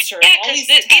compiled against her. Yeah, because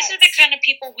these are the kind of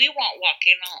people we want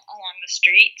walking along the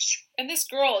streets. And this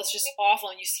girl is just awful,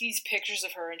 and you see these pictures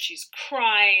of her, and she's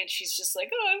crying, and she's just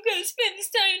like, oh, I'm going to spend this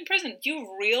time in prison. Do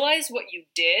you realize what you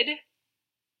did?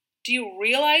 Do you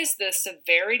realize the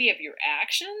severity of your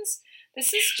actions?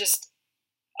 This is just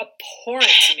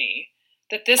abhorrent to me.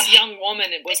 That this young woman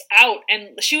was out,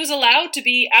 and she was allowed to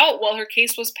be out while her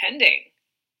case was pending.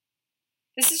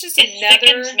 This is just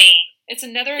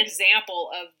another example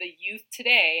of the youth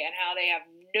today and how they have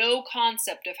no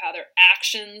concept of how their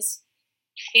actions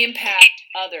impact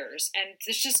others. And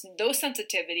there's just no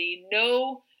sensitivity,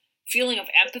 no feeling of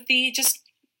empathy, just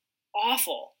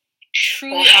awful.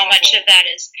 Truly well, how awful. Much of that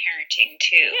is parenting,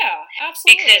 too. Yeah,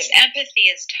 absolutely. Because empathy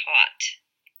is taught.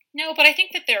 No, but I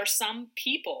think that there are some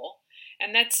people,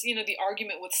 and that's, the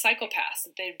argument with psychopaths,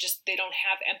 that they don't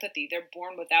have empathy. They're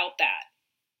born without that.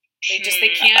 They can't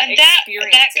experience that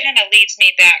it. Kind of leads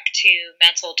me back to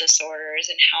mental disorders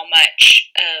and how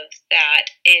much of that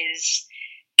is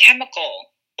chemical.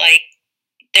 Like,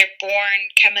 they're born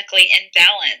chemically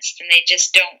imbalanced, and they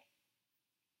just don't,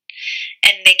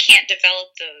 and they can't develop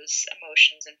those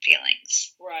emotions and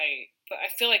feelings. Right. But I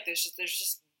feel like there's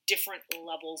just different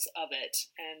levels of it,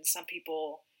 and some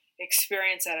people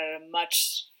experience that at a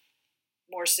much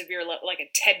more severe level, like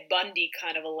a Ted Bundy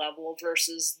kind of a level,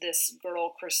 versus this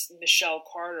girl, Michelle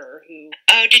Carter, who...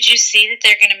 Oh, did you see that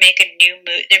they're going to make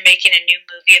they're making a new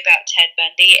movie about Ted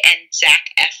Bundy, and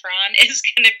Zac Efron is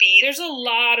going to be... There's a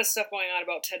lot of stuff going on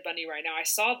about Ted Bundy right now. I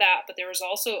saw that, but there was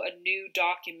also a new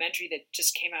documentary that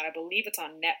just came out. I believe it's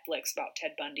on Netflix about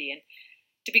Ted Bundy, and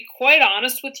to be quite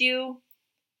honest with you,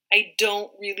 I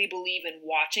don't really believe in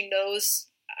watching those.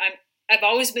 I've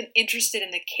always been interested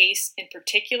in the case in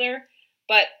particular,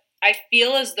 But I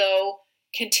feel as though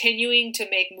continuing to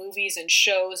make movies and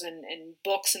shows and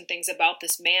books and things about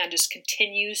this man just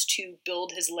continues to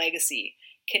build his legacy,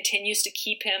 continues to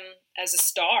keep him as a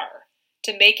star,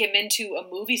 to make him into a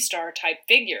movie star type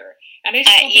figure. And I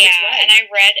just don't think it's right. And I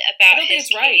read about his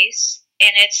case,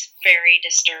 and it's very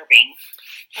disturbing.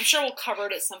 I'm sure we'll cover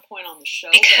it at some point on the show.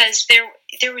 Because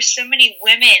there were so many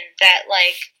women that,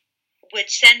 like, would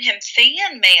send him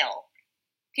fan mail.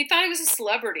 He thought he was a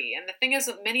celebrity, and the thing is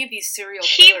that many of these serial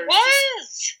killers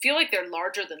just feel like they're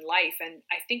larger than life, and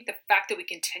I think the fact that we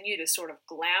continue to sort of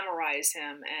glamorize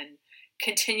him and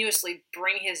continuously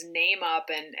bring his name up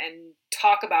and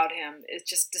talk about him is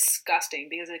just disgusting,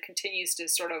 because it continues to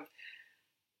sort of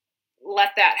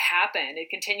let that happen. It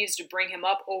continues to bring him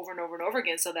up over and over and over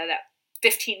again, so that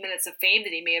 15 minutes of fame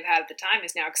that he may have had at the time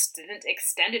is now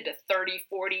extended to 30,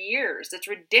 40 years. That's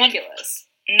ridiculous.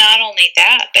 Not only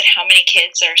that, but how many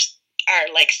kids are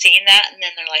like seeing that and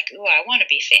then they're like, ooh, I want to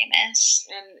be famous.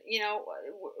 And, you know,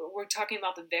 we're talking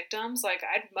about the victims. Like,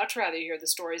 I'd much rather hear the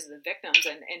stories of the victims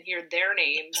and hear their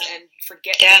names and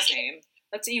forget his name.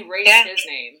 Let's erase his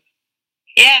name.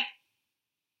 Yeah.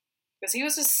 Because he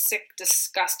was a sick,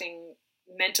 disgusting,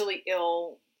 mentally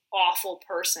ill, awful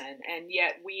person, and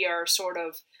yet we are sort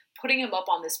of putting him up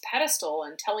on this pedestal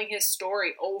and telling his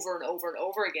story over and over and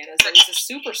over again as though he's a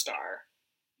superstar.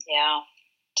 Yeah,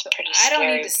 it's pretty I don't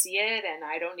scary. need to see it, and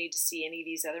I don't need to see any of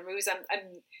these other movies.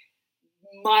 I'm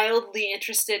mildly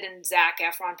interested in Zac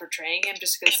Efron portraying him,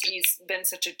 just because he's been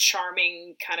such a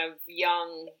charming, kind of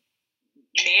young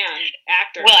man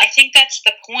actor. Well, I think that's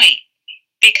the point,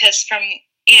 because from,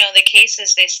 you know, the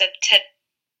cases, they said Ted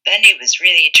Bundy was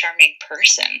really a charming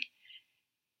person.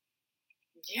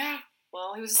 Yeah,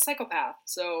 well, he was a psychopath,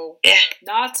 so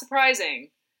not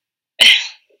surprising.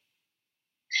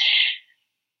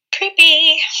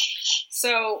 Creepy.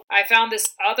 So I found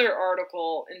this other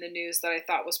article in the news that I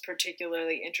thought was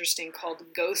particularly interesting called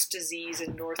Ghost Disease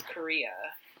in North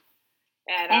Korea.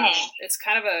 And it's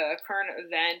kind of a current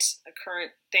event, a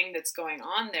current thing that's going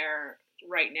on there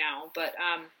right now. But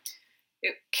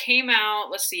it came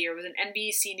out, let's see here, it was an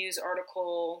NBC News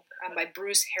article by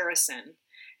Bruce Harrison.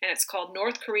 And it's called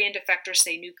North Korean Defectors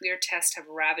Say Nuclear Tests Have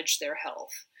Ravaged Their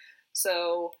Health.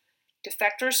 So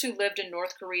defectors who lived in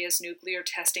North Korea's nuclear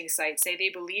testing site say they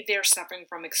believe they are suffering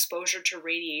from exposure to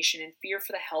radiation and fear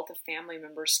for the health of family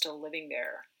members still living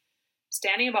there.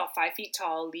 Standing about 5 feet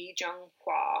tall, Lee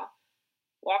Jung-hwa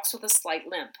walks with a slight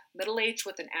limp. Middle-aged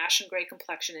with an ashen gray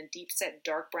complexion and deep-set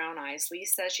dark brown eyes, Lee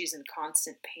says she's in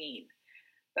constant pain.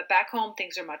 But back home,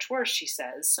 things are much worse, she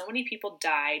says. So many people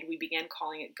died, we began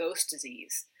calling it ghost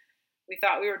disease. We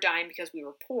thought we were dying because we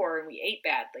were poor and we ate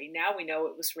badly. Now we know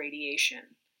it was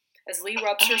radiation. As Lee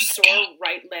rubs her sore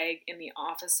right leg in the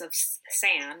office of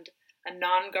SAND, a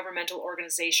non-governmental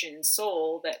organization in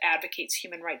Seoul that advocates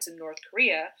human rights in North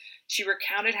Korea, she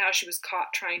recounted how she was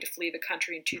caught trying to flee the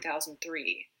country in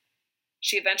 2003.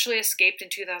 She eventually escaped in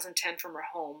 2010 from her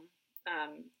home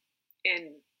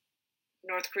in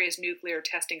North Korea's nuclear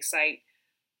testing site.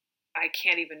 I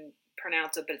can't even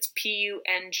pronounce it, but it's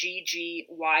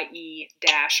PUNGGYE-RI.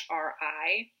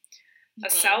 A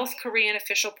South Korean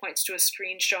official points to a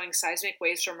screen showing seismic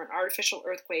waves from an artificial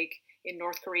earthquake in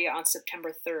North Korea on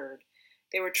September 3rd.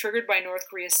 They were triggered by North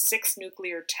Korea's 6th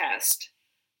nuclear test.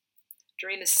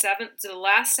 During the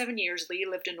last 7 years Lee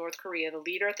lived in North Korea, the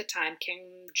leader at the time,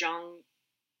 Kim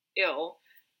Jong-il,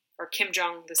 or Kim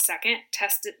Jong II,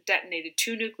 detonated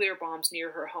 2 nuclear bombs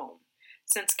near her home.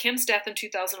 Since Kim's death in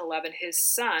 2011, his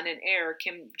son and heir,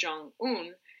 Kim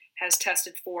Jong-un, has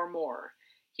tested 4 more.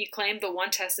 He claimed the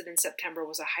one tested in September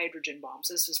was a hydrogen bomb.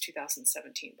 So this was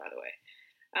 2017, by the way.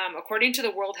 According to the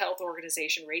World Health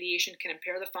Organization, radiation can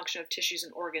impair the function of tissues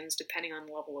and organs depending on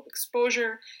the level of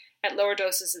exposure. At lower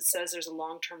doses, it says there's a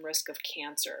long-term risk of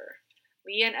cancer.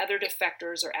 Lee and other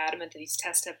defectors are adamant that these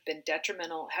tests have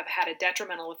had a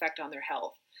detrimental effect on their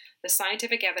health. The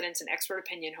scientific evidence and expert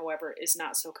opinion, however, is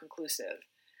not so conclusive.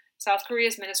 South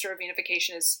Korea's Minister of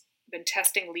Unification has been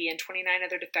testing Lee and 29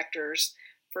 other defectors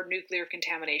for nuclear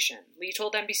contamination. Lee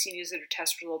told NBC News that her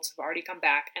test results have already come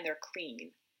back and they're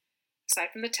clean.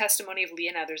 Aside from the testimony of Lee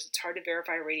and others, it's hard to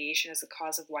verify radiation as the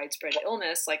cause of widespread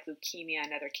illness like leukemia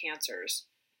and other cancers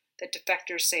that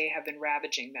defectors say have been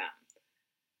ravaging them.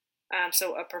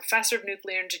 So a professor of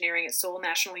nuclear engineering at Seoul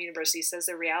National University says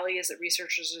the reality is that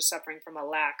researchers are suffering from a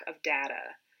lack of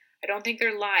data. I don't think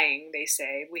they're lying, they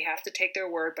say. We have to take their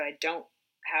word, but I don't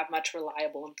have much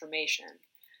reliable information.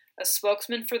 A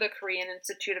spokesman for the Korean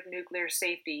Institute of Nuclear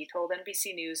Safety told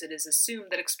NBC News it is assumed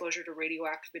that exposure to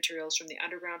radioactive materials from the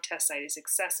underground test site is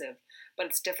excessive, but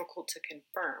it's difficult to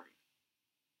confirm.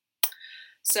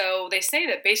 So they say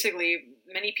that basically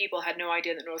many people had no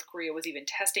idea that North Korea was even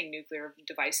testing nuclear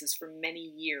devices for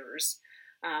many years,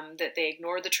 that they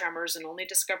ignored the tremors and only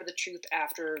discovered the truth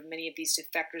after many of these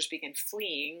defectors began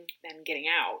fleeing and getting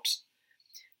out.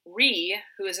 Rhee,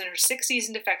 who is in her 60s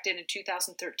and defected in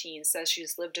 2013, says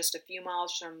she's lived just a few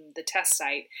miles from the test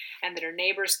site and that her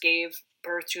neighbors gave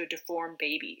birth to a deformed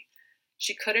baby.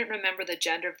 She couldn't remember the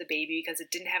gender of the baby because it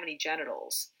didn't have any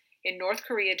genitals. In North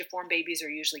Korea, deformed babies are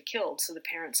usually killed, so the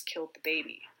parents killed the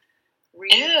baby.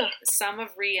 Some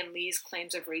of Rhee and Lee's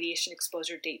claims of radiation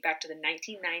exposure date back to the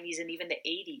 1990s and even the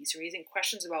 80s, raising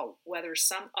questions about whether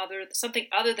something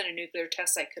other than a nuclear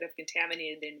test site could have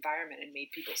contaminated the environment and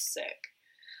made people sick.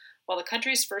 While the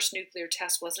country's first nuclear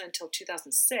test wasn't until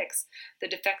 2006, the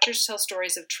defectors tell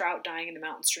stories of trout dying in the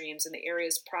mountain streams and the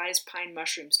area's prized pine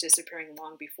mushrooms disappearing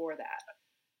long before that.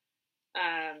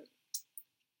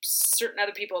 Certain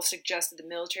other people have suggested the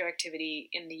military activity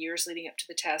in the years leading up to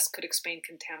the test could explain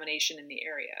contamination in the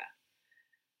area.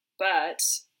 But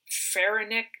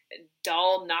Faranik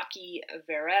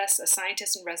Dalnaki-Veres, a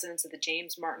scientist in residence at the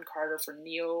James Martin Carter for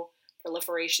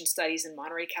Neo-Proliferation Studies in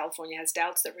Monterey, California, has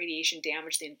doubts that radiation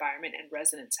damaged the environment and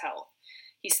residents' health.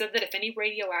 He said that if any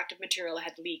radioactive material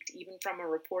had leaked, even from a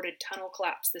reported tunnel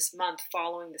collapse this month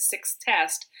following the sixth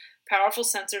test, powerful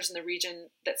sensors in the region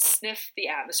that sniff the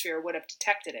atmosphere would have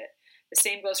detected it. The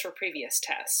same goes for previous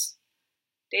tests.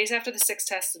 Days after the sixth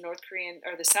test,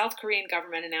 the South Korean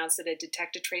government announced that it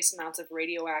detected trace amounts of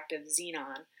radioactive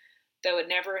xenon, though it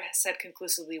never said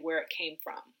conclusively where it came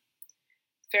from.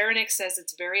 Faranik says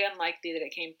it's very unlikely that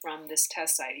it came from this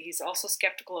test site. He's also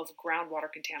skeptical of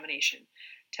groundwater contamination.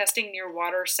 Testing near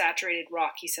water-saturated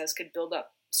rock, he says, could build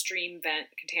up stream vent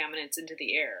contaminants into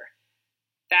the air.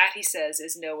 That, he says,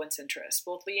 is no one's interest.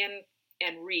 Both Lee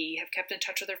and Rhee have kept in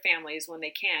touch with their families when they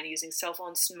can, using cell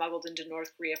phones smuggled into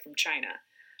North Korea from China.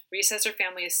 Rhee says her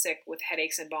family is sick with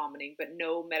headaches and vomiting, but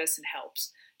no medicine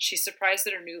helps. She's surprised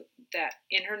that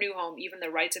in her new home, even the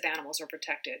rights of animals are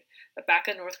protected. But back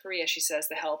in North Korea, she says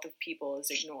the health of people is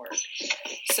ignored.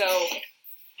 So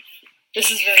this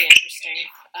is very interesting,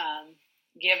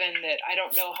 given that I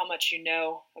don't know how much you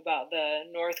know about the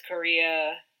North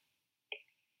Korea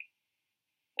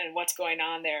and what's going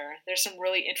on there. There's some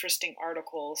really interesting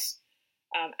articles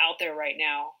out there right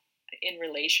now in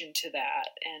relation to that.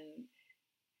 And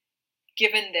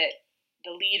given that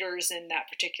the leaders in that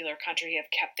particular country have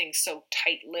kept things so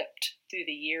tight-lipped through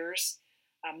the years,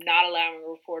 not allowing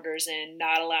reporters in,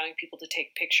 not allowing people to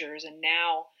take pictures, and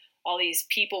now all these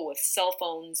people with cell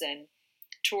phones and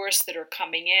tourists that are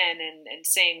coming in and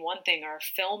saying one thing are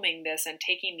filming this and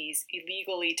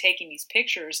illegally taking these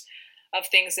pictures of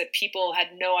things that people had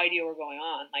no idea were going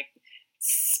on, like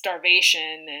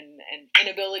starvation and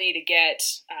inability to get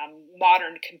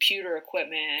modern computer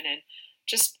equipment. And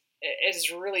just, it's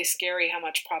really scary how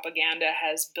much propaganda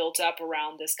has built up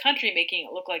around this country, making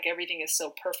it look like everything is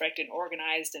so perfect and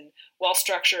organized and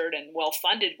well-structured and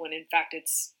well-funded, when in fact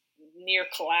it's near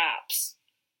collapse,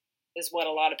 is what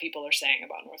a lot of people are saying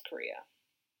about North Korea.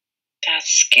 That's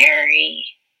scary.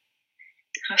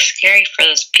 How scary for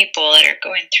those people that are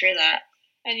going through that.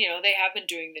 And, they have been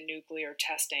doing the nuclear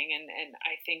testing, and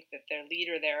I think that their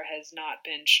leader there has not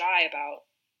been shy about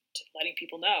letting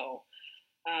people know.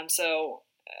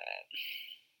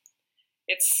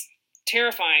 It's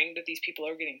terrifying that these people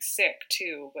are getting sick,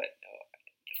 too, but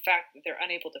the fact that they're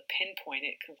unable to pinpoint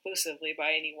it conclusively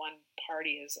by any one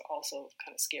party is also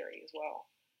kind of scary as well.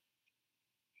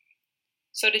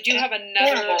 So did you have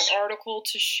another article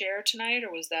to share tonight,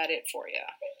 or was that it for you?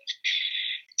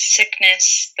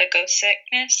 Sickness, the ghost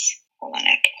sickness. Hold on, I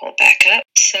have to pull it back up.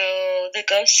 So the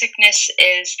ghost sickness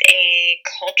is a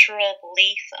cultural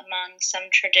belief among some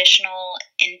traditional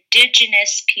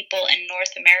indigenous people in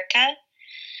North America,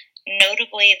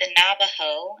 notably the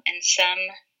Navajo and some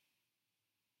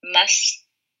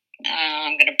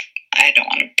I don't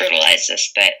want to brutalize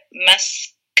this, but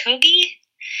Muskogee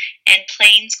and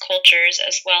Plains cultures,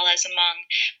 as well as among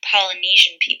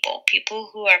Polynesian people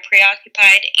who are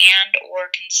preoccupied and or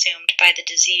consumed by the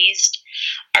diseased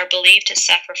are believed to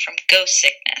suffer from ghost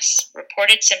sickness.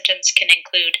 Reported symptoms can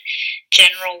include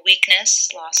general weakness,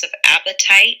 loss of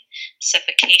appetite,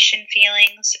 suffocation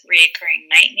feelings, reoccurring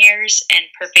nightmares, and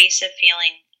pervasive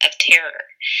feeling of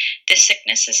terror. The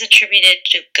sickness is attributed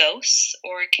to ghosts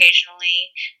or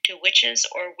occasionally to witches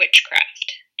or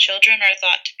witchcraft. Children are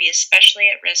thought to be especially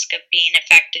at risk of being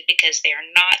affected because they are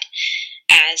not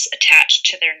as attached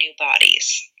to their new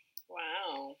bodies.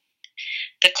 Wow.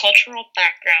 The cultural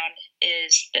background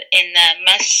is that in the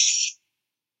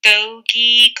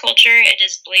Muskogee culture, it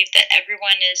is believed that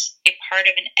everyone is a part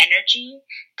of an energy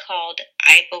called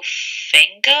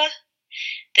Ibofenga,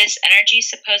 This energy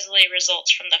supposedly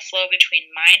results from the flow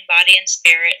between mind, body, and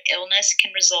spirit. Illness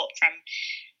can result from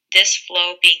this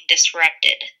flow being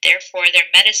disrupted. Therefore, their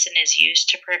medicine is used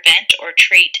to prevent or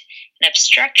treat an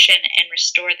obstruction and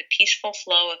restore the peaceful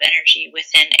flow of energy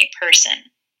within a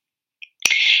person.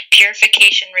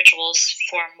 Purification rituals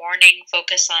for mourning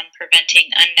focus on preventing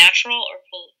unnatural or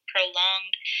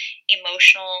prolonged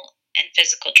emotional and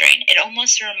physical drain. It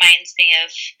almost reminds me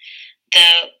of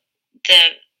the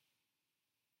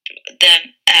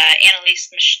Annalise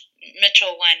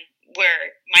Mitchell one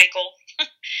where Michael,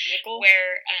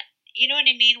 where you know what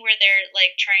I mean, where they're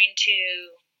like trying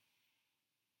to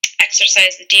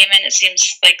exorcise the demon. It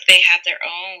seems like they have their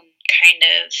own kind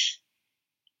of.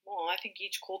 Well, I think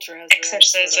each culture has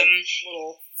exorcism their own sort of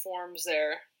little forms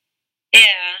there.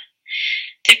 Yeah.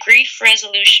 The grief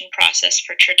resolution process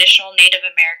for traditional Native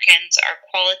Americans are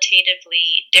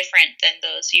qualitatively different than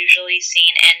those usually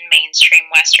seen in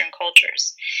mainstream Western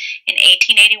cultures. In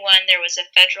 1881, there was a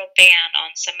federal ban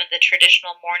on some of the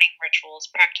traditional mourning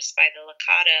rituals practiced by the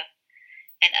Lakota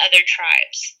and other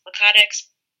tribes. Lakota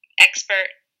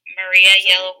expert Maria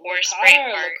Yellow Horse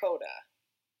Breitbart.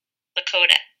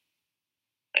 Lakota.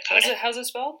 How's it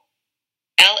spelled?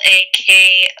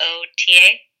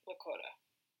 Lakota. Lakota.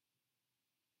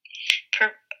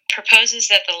 Proposes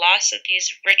that the loss of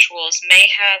these rituals may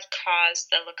have caused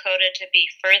the Lakota to be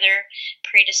further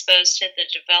predisposed to the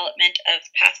development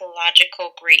of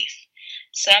pathological grief.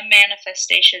 Some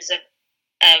manifestations of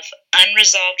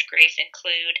unresolved grief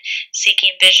include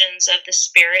seeking visions of the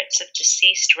spirits of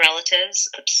deceased relatives,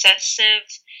 obsessive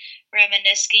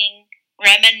reminiscing,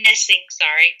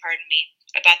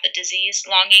 about the disease,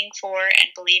 longing for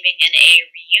and believing in a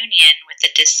reunion with the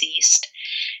deceased,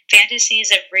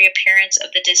 fantasies of reappearance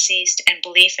of the deceased, and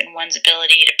belief in one's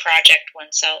ability to project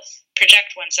oneself to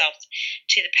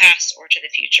the past or to the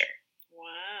future.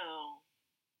 Wow.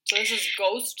 So this is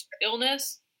ghost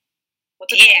illness?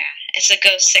 What's it called? Yeah, it's a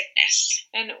ghost sickness.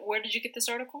 And where did you get this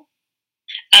article?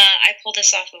 I pulled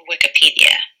this off of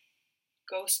Wikipedia.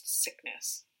 Ghost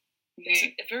sickness. Mm-hmm. It's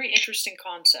a very interesting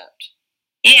concept.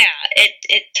 Yeah,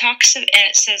 it talks and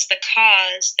it says the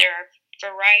cause. There are a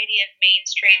variety of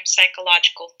mainstream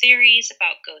psychological theories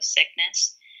about ghost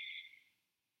sickness.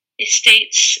 It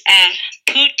states,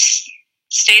 Poots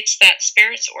states that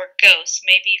spirits or ghosts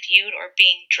may be viewed or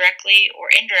being directly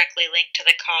or indirectly linked to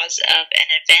the cause of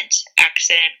an event,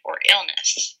 accident, or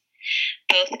illness.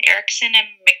 Both Erickson and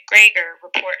McGregor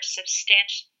report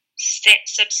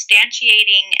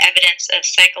substantiating evidence of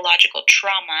psychological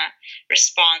trauma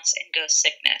response in ghost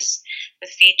sickness,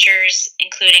 with features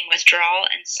including withdrawal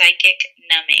and psychic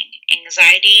numbing,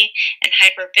 anxiety and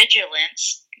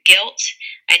hypervigilance, guilt,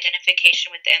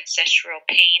 identification with ancestral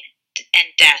pain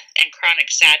and death, and chronic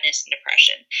sadness and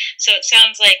depression. So it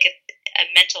sounds like a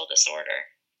mental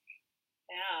disorder.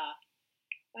 Yeah.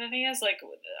 And the thing is, like,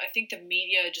 I think the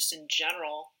media just in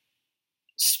general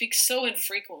speaks so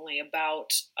infrequently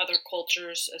about other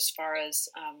cultures as far as,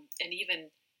 and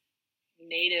even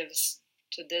natives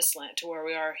to this land, to where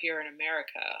we are here in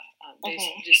America.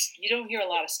 You don't hear a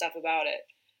lot of stuff about it,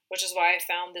 which is why I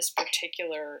found this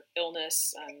particular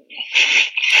illness and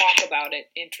talk about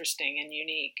it interesting and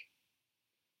unique.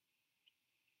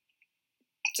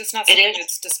 It's just not something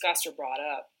that's discussed or brought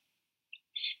up.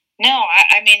 No,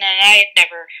 I mean, and I had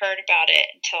never heard about it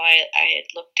until I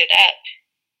had looked it up.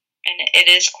 And it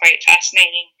is quite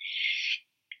fascinating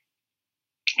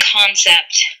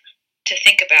concept to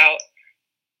think about.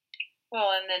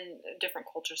 Well, and then different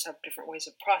cultures have different ways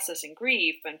of processing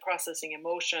grief and processing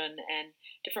emotion and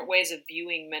different ways of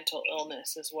viewing mental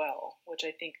illness as well, which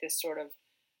I think this sort of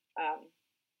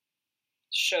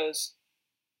shows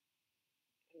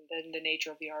the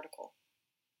nature of the article.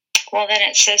 Well, then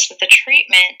it says that the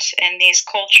treatment in these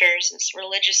cultures is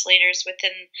religious leaders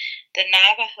within the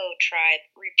Navajo tribe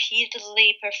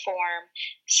repeatedly perform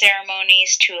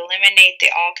ceremonies to eliminate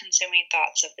the all-consuming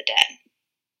thoughts of the dead.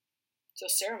 So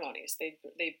ceremonies, they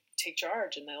take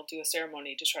charge and they'll do a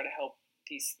ceremony to try to help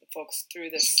these folks through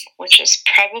this. Which is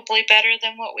probably better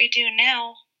than what we do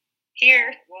now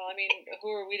here. Yeah. Well, I mean,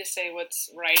 who are we to say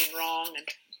what's right and wrong and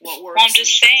what works well, I'm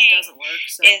just saying, doesn't work?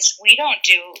 So. Is we don't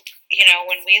do,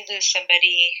 when we lose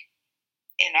somebody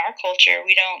in our culture,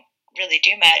 we don't really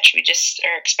do much. We just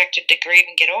are expected to grieve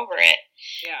and get over it.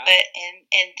 Yeah. But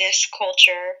in this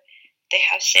culture, they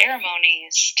have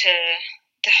ceremonies to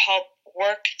help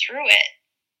work through it.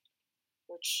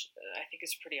 Which I think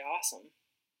is pretty awesome.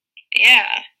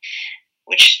 Yeah.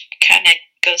 Which kind of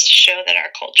goes to show that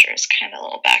our culture is kind of a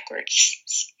little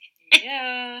backwards.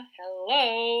 Yeah.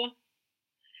 Hello.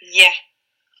 Yeah.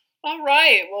 All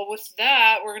right. Well, with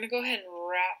that, we're going to go ahead and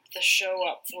wrap the show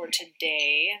up for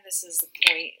today. This is the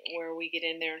point where we get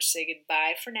in there and say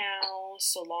goodbye for now.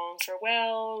 So long,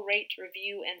 farewell, rate,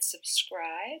 review, and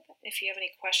subscribe. If you have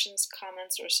any questions,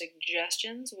 comments, or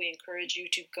suggestions, we encourage you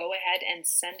to go ahead and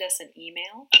send us an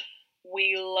email.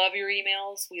 We love your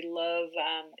emails. We love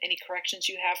any corrections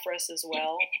you have for us as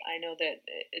well. I know that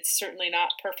it's certainly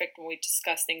not perfect when we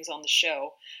discuss things on the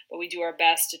show, but we do our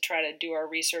best to try to do our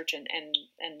research and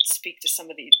speak to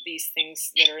some of these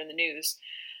things that are in the news.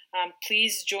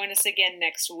 Please join us again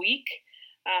next week.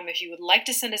 If you would like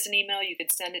to send us an email, you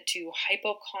could send it to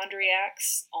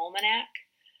Hypochondriacs Almanac.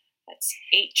 That's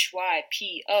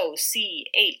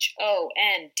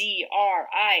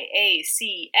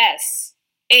HYPOCHONDRIACS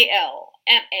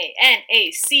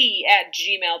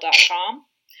ALMANAC@gmail.com.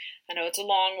 I know it's a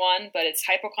long one, but it's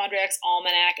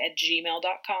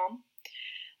hypochondriacsalmanac@gmail.com.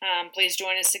 Please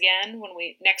join us again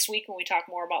next week when we talk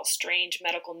more about strange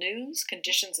medical news,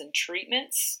 conditions, and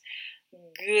treatments.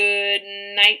 Good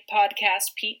night,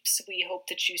 podcast peeps. We hope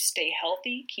that you stay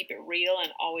healthy, keep it real,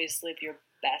 and always live your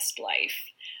best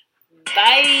life.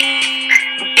 Bye.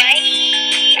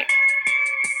 Bye.